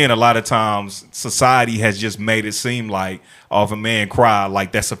 But again, a lot of times society has just made it seem like, oh, if a man cry,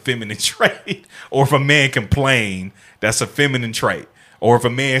 like that's a feminine trait. Or if a man complain, that's a feminine trait. Or if a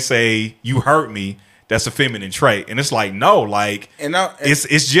man say, you hurt me, that's a feminine trait. And it's like, no, like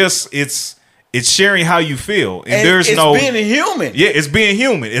it's sharing how you feel. And there's it's no being human. Yeah, it's being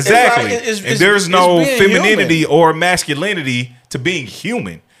human. Exactly. And there's no femininity or masculinity to being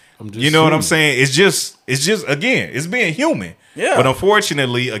human. You know what I'm saying? It's just again, it's being human. Yeah. But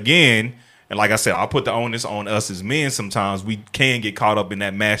unfortunately, again, and like I said, I'll put the onus on us as men sometimes. We can get caught up in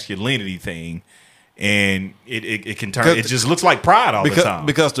that masculinity thing. And it can turn, it just looks like pride all the time.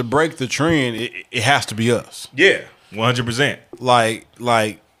 Because to break the trend, it has to be us. Yeah, 100%.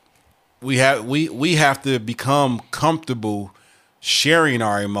 Like we have to become comfortable sharing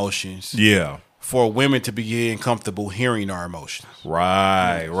our emotions. Yeah. For women to begin comfortable hearing our emotions.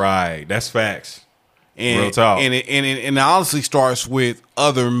 Right. That's facts. And, Real talk. And it honestly starts with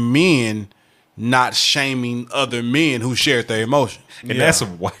other men not shaming other men who shared their emotions. And that's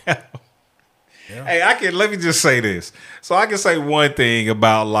wild. Hey, let me just say this. So I can say one thing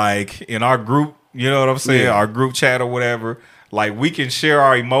about like in our group, you know what I'm saying? Yeah. Our group chat or whatever. Like we can share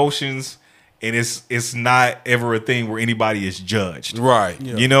our emotions and it's not ever a thing where anybody is judged. Right.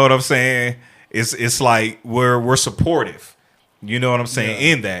 You know what I'm saying? It's like we're supportive. You know what I'm saying?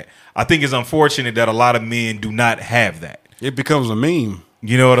 In that. I think it's unfortunate that a lot of men do not have that. It becomes a meme.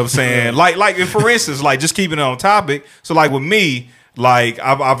 You know what I'm saying? like for instance, like just keeping it on topic. So like with me, like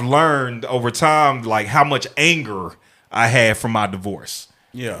I've learned over time like how much anger I had from my divorce.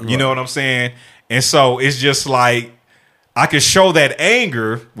 Yeah. You know what I'm saying? And so it's just like I can show that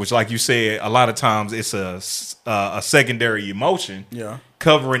anger, which like you said, a lot of times it's a secondary emotion. Yeah.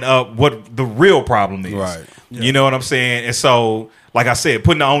 Covering up what the real problem is. Right. Yeah. You know what I'm saying? And so, like I said,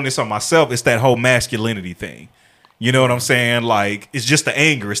 putting the onus on myself, it's that whole masculinity thing. You know what I'm saying? Like, it's just the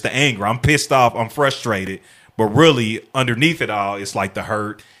anger. It's the anger. I'm pissed off. I'm frustrated. But really, underneath it all, it's like the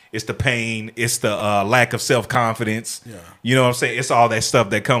hurt. It's the pain. It's the lack of self-confidence. Yeah. You know what I'm saying? It's all that stuff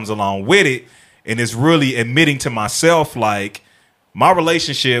that comes along with it. And it's really admitting to myself, like, my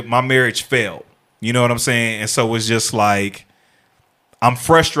relationship, my marriage failed. You know what I'm saying? And so it's just like, I'm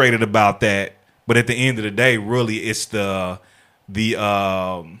frustrated about that, but at the end of the day, really, it's the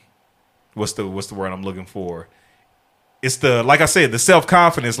what's the word I'm looking for? It's the, like I said, the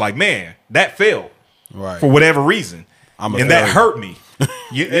self-confidence. Like, man, that failed, Right. for whatever reason, and that hurt me.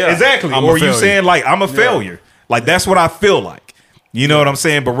 Exactly. I'm a or you failure. saying like I'm a failure? Like that's what I feel like. You know what I'm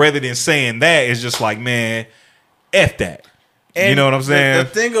saying? But rather than saying that, it's just like, man, F that. And you know what I'm saying? The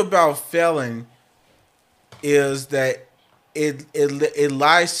thing about failing is that it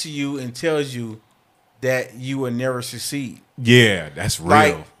lies to you and tells you that you will never succeed. Yeah, that's real.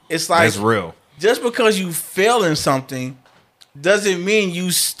 Like, it's like that's real. Just because you fail in something doesn't mean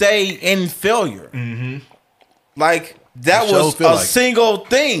you stay in failure. Mm-hmm. Like that It was feel a like- single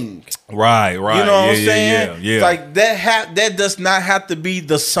thing. Right. You know what I'm saying? Yeah. Like that does not have to be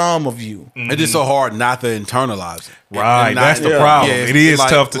the sum of you. It's just so hard not to internalize it. Right, And not- that's the problem. it's It is like-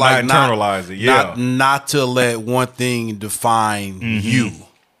 tough to like not internalize it. Yeah. Not to let one thing define you.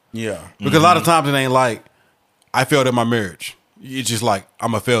 Yeah. Because a lot of times it ain't like, I failed in my marriage. It's just like,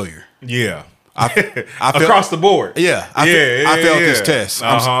 I'm a failure. Yeah. I feel- Across the board. Yeah. I Yeah, failed this yeah. test.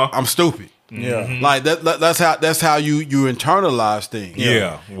 Uh-huh. I'm stupid. Yeah. Like that's how you internalize things.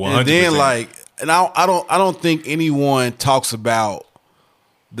 Yeah, 100%. And then like, and I don't think anyone talks about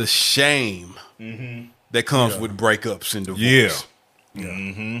the shame that comes with breakups and divorce.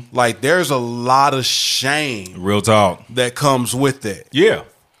 Yeah. Like there's a lot of shame Real talk. that comes with that. Yeah.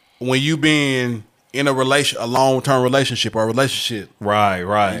 When you been in a long-term relationship or a relationship,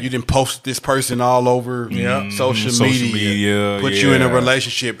 Right. you didn't post this person all over social media, put you in a yeah.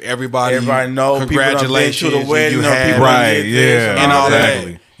 relationship. Everybody know. congratulations, People done been to the wedding, you or had people Right, done did this yeah. and all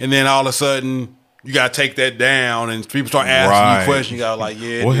Exactly. that. And then all of a sudden, you gotta take that down, and people start asking Right. you questions. You gotta like, yeah,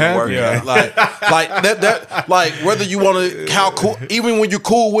 it What didn't work. happened? Like that, like whether you want to, how cool, even when you're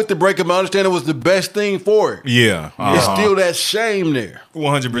cool with the breakup, I understand it was the best thing for it. Yeah. It's still that shame there.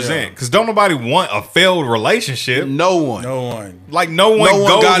 100%. Because don't nobody want a failed relationship. No one. No one. Like no one No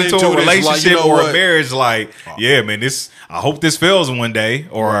one goes got into into a this, like, relationship you know or a what? marriage like, yeah, man, I hope this fails one day,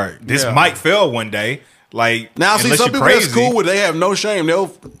 or this Yeah. might fail one day. Like Now, see, unless some you're people crazy. that's cool with it, they have no shame.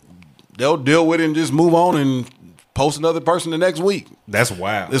 They'll deal with it and just move on and post another person the next week. That's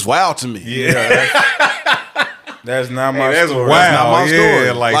wild. It's wild to me. Yeah. That's not my That's story. wow. That's not my Yeah,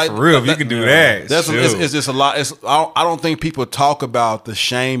 story. like for real, if you can do that. That's shoot. it's just a lot. I don't think people talk about the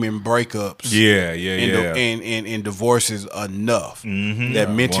shame in breakups. yeah, And divorces enough that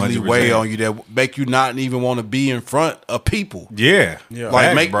mentally 100%. weigh on you, that make you not even want to be in front of people. yeah.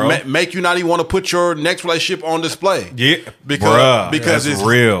 Like Facts, make you not even want to put your next relationship on display. Yeah, because that's it's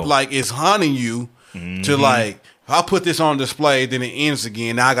real. Like it's hunting you to like. If I put this on display, then it ends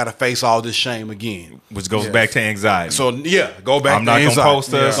again. Now I got to face all this shame again. Which goes back to anxiety. So yeah, go back. I'm not to gonna anxiety.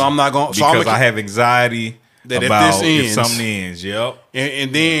 post us. So I'm not gonna because I have anxiety that about if this ends, if something ends. Yep.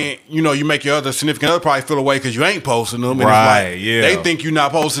 And then you make your other significant other probably feel away because you ain't posting them. And Right, it's like, yeah. they think you're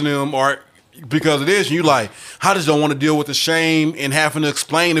not posting them or because of this. And you like, I just don't want to deal with the shame and having to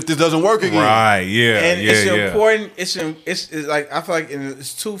explain if this doesn't work again. Right. Yeah. And yeah. it's yeah. important. It's like I feel like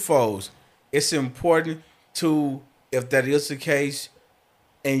it's twofold. It's important to, if that is the case,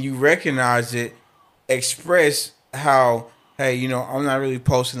 and you recognize it, express how, hey, I'm not really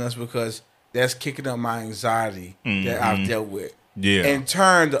posting this because that's kicking up my anxiety that I've dealt with. Yeah. In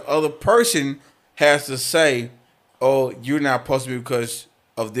turn, the other person has to say, oh, you're not posting me because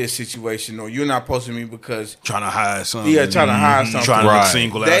of this situation, or you're not posting me because Trying to hide something. trying to hide something. Trying to look Right.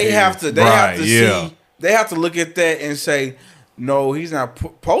 single out They here. have to. They Right, have to yeah. see. They have to look at that and say, no, he's not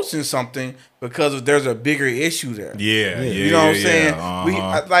posting something because there's a bigger issue there. Yeah. Yeah. You know what I'm yeah, saying? yeah. We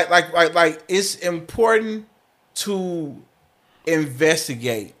Uh-huh. like it's important to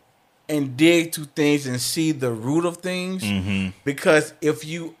investigate and dig to things and see the root of things, because if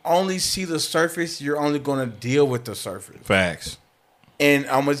you only see the surface, you're only going to deal with the surface. Facts. And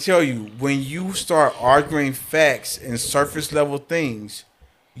I'm gonna tell you, when you start arguing facts and surface level things,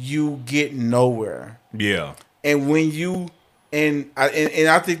 you get nowhere. Yeah. And when you and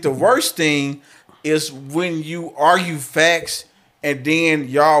I think the worst thing is when you argue facts and then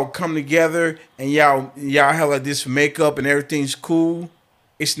y'all come together and y'all have like this makeup and everything's cool.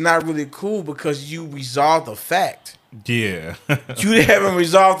 It's not really cool because you resolved the fact. Yeah. You haven't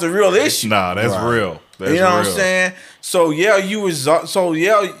resolved the real issue. Nah, that's real. That's You know real. what I'm saying? So yeah,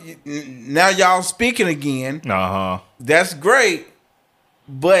 now y'all speaking again. Uh huh. That's great,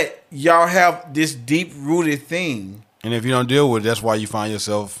 but y'all have this deep rooted thing And if you don't deal with it, that's why you find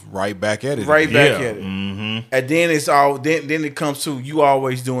yourself right back at it. right back Yeah. at it. And then it's all then it comes to you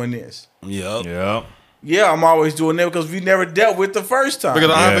always doing this. Yep. Yep. Yeah, I'm always doing that because we never dealt with the first time. Because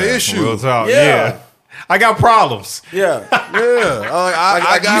I have an Yeah, issue. Real talk. Yeah. Yeah. I got problems. yeah. Yeah.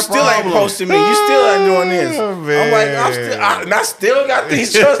 I got you still ain't problems. posting me. You still ain't doing this. Oh, I'm like, I still got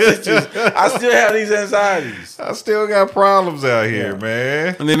these trust issues. I still have these anxieties. I still got problems out here,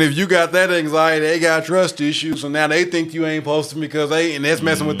 man. And then if you got that anxiety, they got trust issues. So now they think you ain't posting because and that's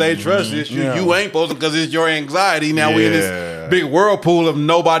messing with their trust issues. Yeah. You ain't posting because it's your anxiety. Now we in Yeah. this big whirlpool of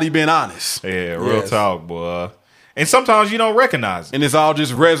nobody being honest. Yeah, real Yes. talk, boy. And sometimes you don't recognize it. And it's all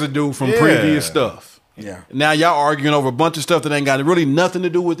just residue from Yeah. previous stuff. Yeah. Now y'all arguing over a bunch of stuff that ain't got really nothing to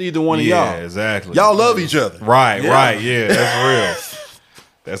do with either one of Yeah, y'all. exactly. Y'all love each other. Right, Yeah. right. Yeah, that's real.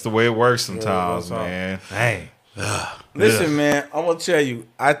 That's the way it works sometimes, that's all. man. Hey. Listen, man, I'm gonna tell you.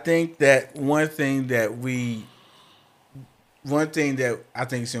 I think that one thing that I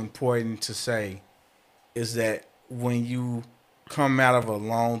think is important to say is that when you come out of a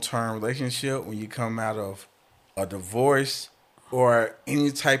long-term relationship, when you come out of a divorce or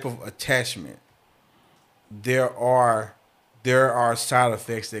any type of attachment, there are side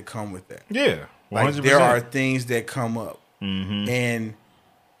effects that come with that. Yeah. 100%. Like there are things that come up, and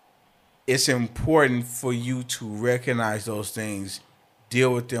it's important for you to recognize those things,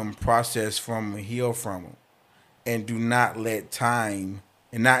 deal with them, process from them, heal from them, and do not let time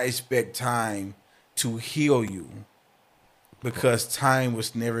and not expect time to heal you, because time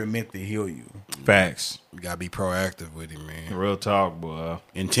was never meant to heal you. Facts. You gotta be proactive with it, man. Real talk, boy.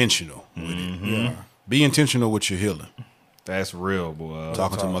 Intentional with it. Yeah. Be intentional with your healing. That's real, boy.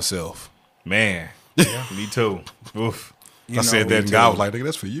 Talking to myself. Man. Me too. Oof. I know, said me that and too. God was like, nigga,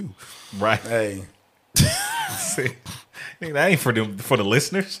 that's for you. Right. Hey, See, that ain't for the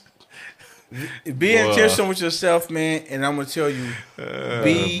listeners. be intentional with yourself, man. And I'm gonna tell you,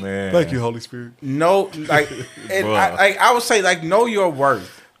 be Man. Thank you, Holy Spirit. know, like, and Bruh. I would say, like, know your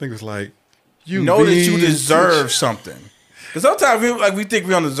worth. I think it's like, you Know that you be- deserve something. Because sometimes we think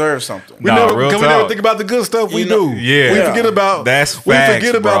we don't deserve something. We Nah, never, real we never talk. think about the good stuff we You know- do. Yeah. We forget about That's we facts,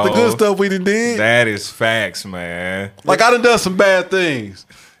 forget about the bro. good stuff we done did. That is facts, man. Like I done some bad things.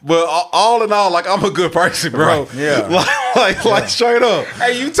 But all in all, like I'm a good person, bro. Right. Yeah. like straight up.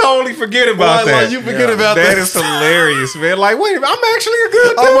 Hey, you totally forget about Like, that. like you forget about That that. is hilarious, man. Like, wait a minute, I'm actually a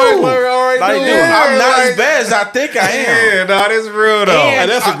good dude. I'm like, all already Like, knew. dude, I'm not like- as bad as I think I am. Yeah, no, that's real though. And-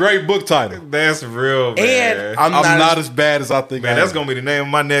 And that's a great book title. That's real, man. And I'm I'm not as bad as I think man, I that's am. gonna be the name of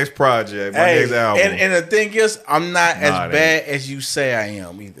my next project, my Hey, next album. and the thing is, I'm not Nah, as it bad as you say I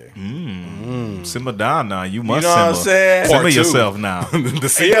am either. Simmer down now. You must You know what I'm simmer. saying? Simmer Part two. yourself now. The Yo,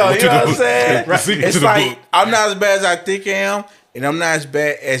 sequel you know to what I'm the saying? the sequel It's to the like book. I'm not as bad as I think I am, and I'm not as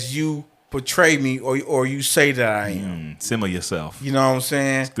bad as you portray me or you say that I am. Simmer yourself. You know what I'm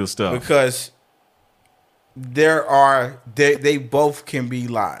saying? good stuff. Because they both can be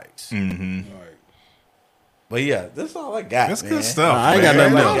lies. Mm-hmm. But yeah, that's all I got. That's man. good stuff. I ain't man.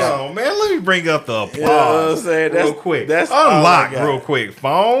 got nothing Hold else. on, man. Let me bring up the applause You know what I'm saying? real quick. That's all I Unlock got. real quick.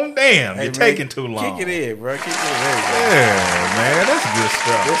 Phone. Damn, Hey, you're man, taking too long. Kick it in, bro. Kick it in. There you go. Yeah, man. That's good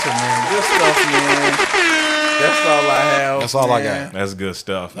stuff. Listen, man. Good stuff, man. That's all I have. That's all I man. got. That's good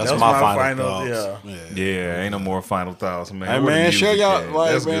stuff. That's That was my my final final, thoughts. yeah. Yeah, ain't no more final thoughts, man. Hey What man, the share music y'all at?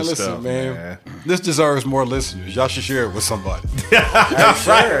 like That's man. good Listen, stuff, man. This deserves more listeners. Y'all should share it with somebody. Hey,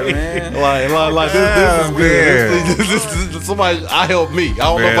 sure, man. Like this is good. This is somebody. I helped me. I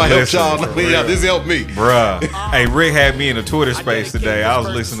don't know if I helped listen, y'all. for Yeah, real. this helped me. Bruh. Hey, Rick had me in a Twitter space today. I was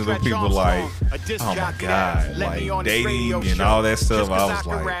listening to people like, oh my God, like dating and all that stuff. I was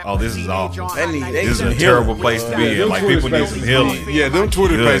like, oh, this is awful. They This is some a healing, terrible place to be in. Like, people need some healing. Yeah, them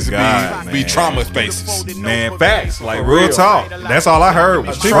Twitter Good spaces God, be man. trauma spaces. Man, facts. Like, real talk. That's all I heard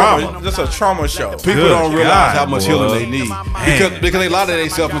was trauma. Just a trauma show. People Good don't realize God, how much boy. healing they need because a lot of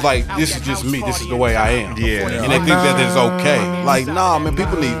themselves is like, this is just me. This is the way I am. Yeah. and they think that it's okay. Like, nah, man,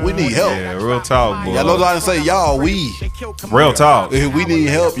 we need help. Yeah, real talk, boy. Y'all know how to say, y'all, we Real talk. we need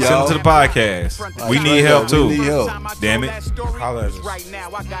help, Send y'all. them to the podcast. We need help too. We need help. Damn it. Holla at us.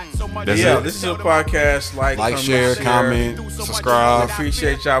 That's Yeah, it. this is a podcast. Like, Like, comment, share, comment, subscribe.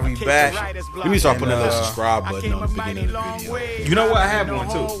 Appreciate y'all. We back. We need to start putting And, that little subscribe button on the beginning of the video. You know what? I have one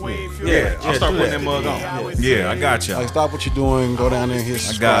too. Yeah, I'll start do putting that mug on. Yeah, I got y'all. Like, stop what you're doing. Go down there and hit I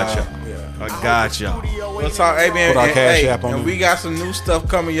subscribe. got y'all. I got y'all. We'll talk. Hey, man. Put our and, Cash hey, App on and it. we got some new stuff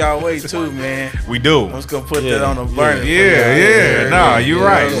coming y'all way too, man. We do. I'm just gonna put that on the burner. Yeah. Nah, you're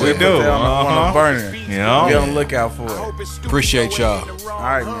right. Yeah, We put do. that on the burner. Yeah. Be on the lookout for it. Appreciate y'all. All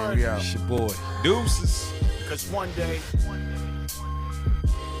right, man. We out. It's your boy. Deuces. Cause one day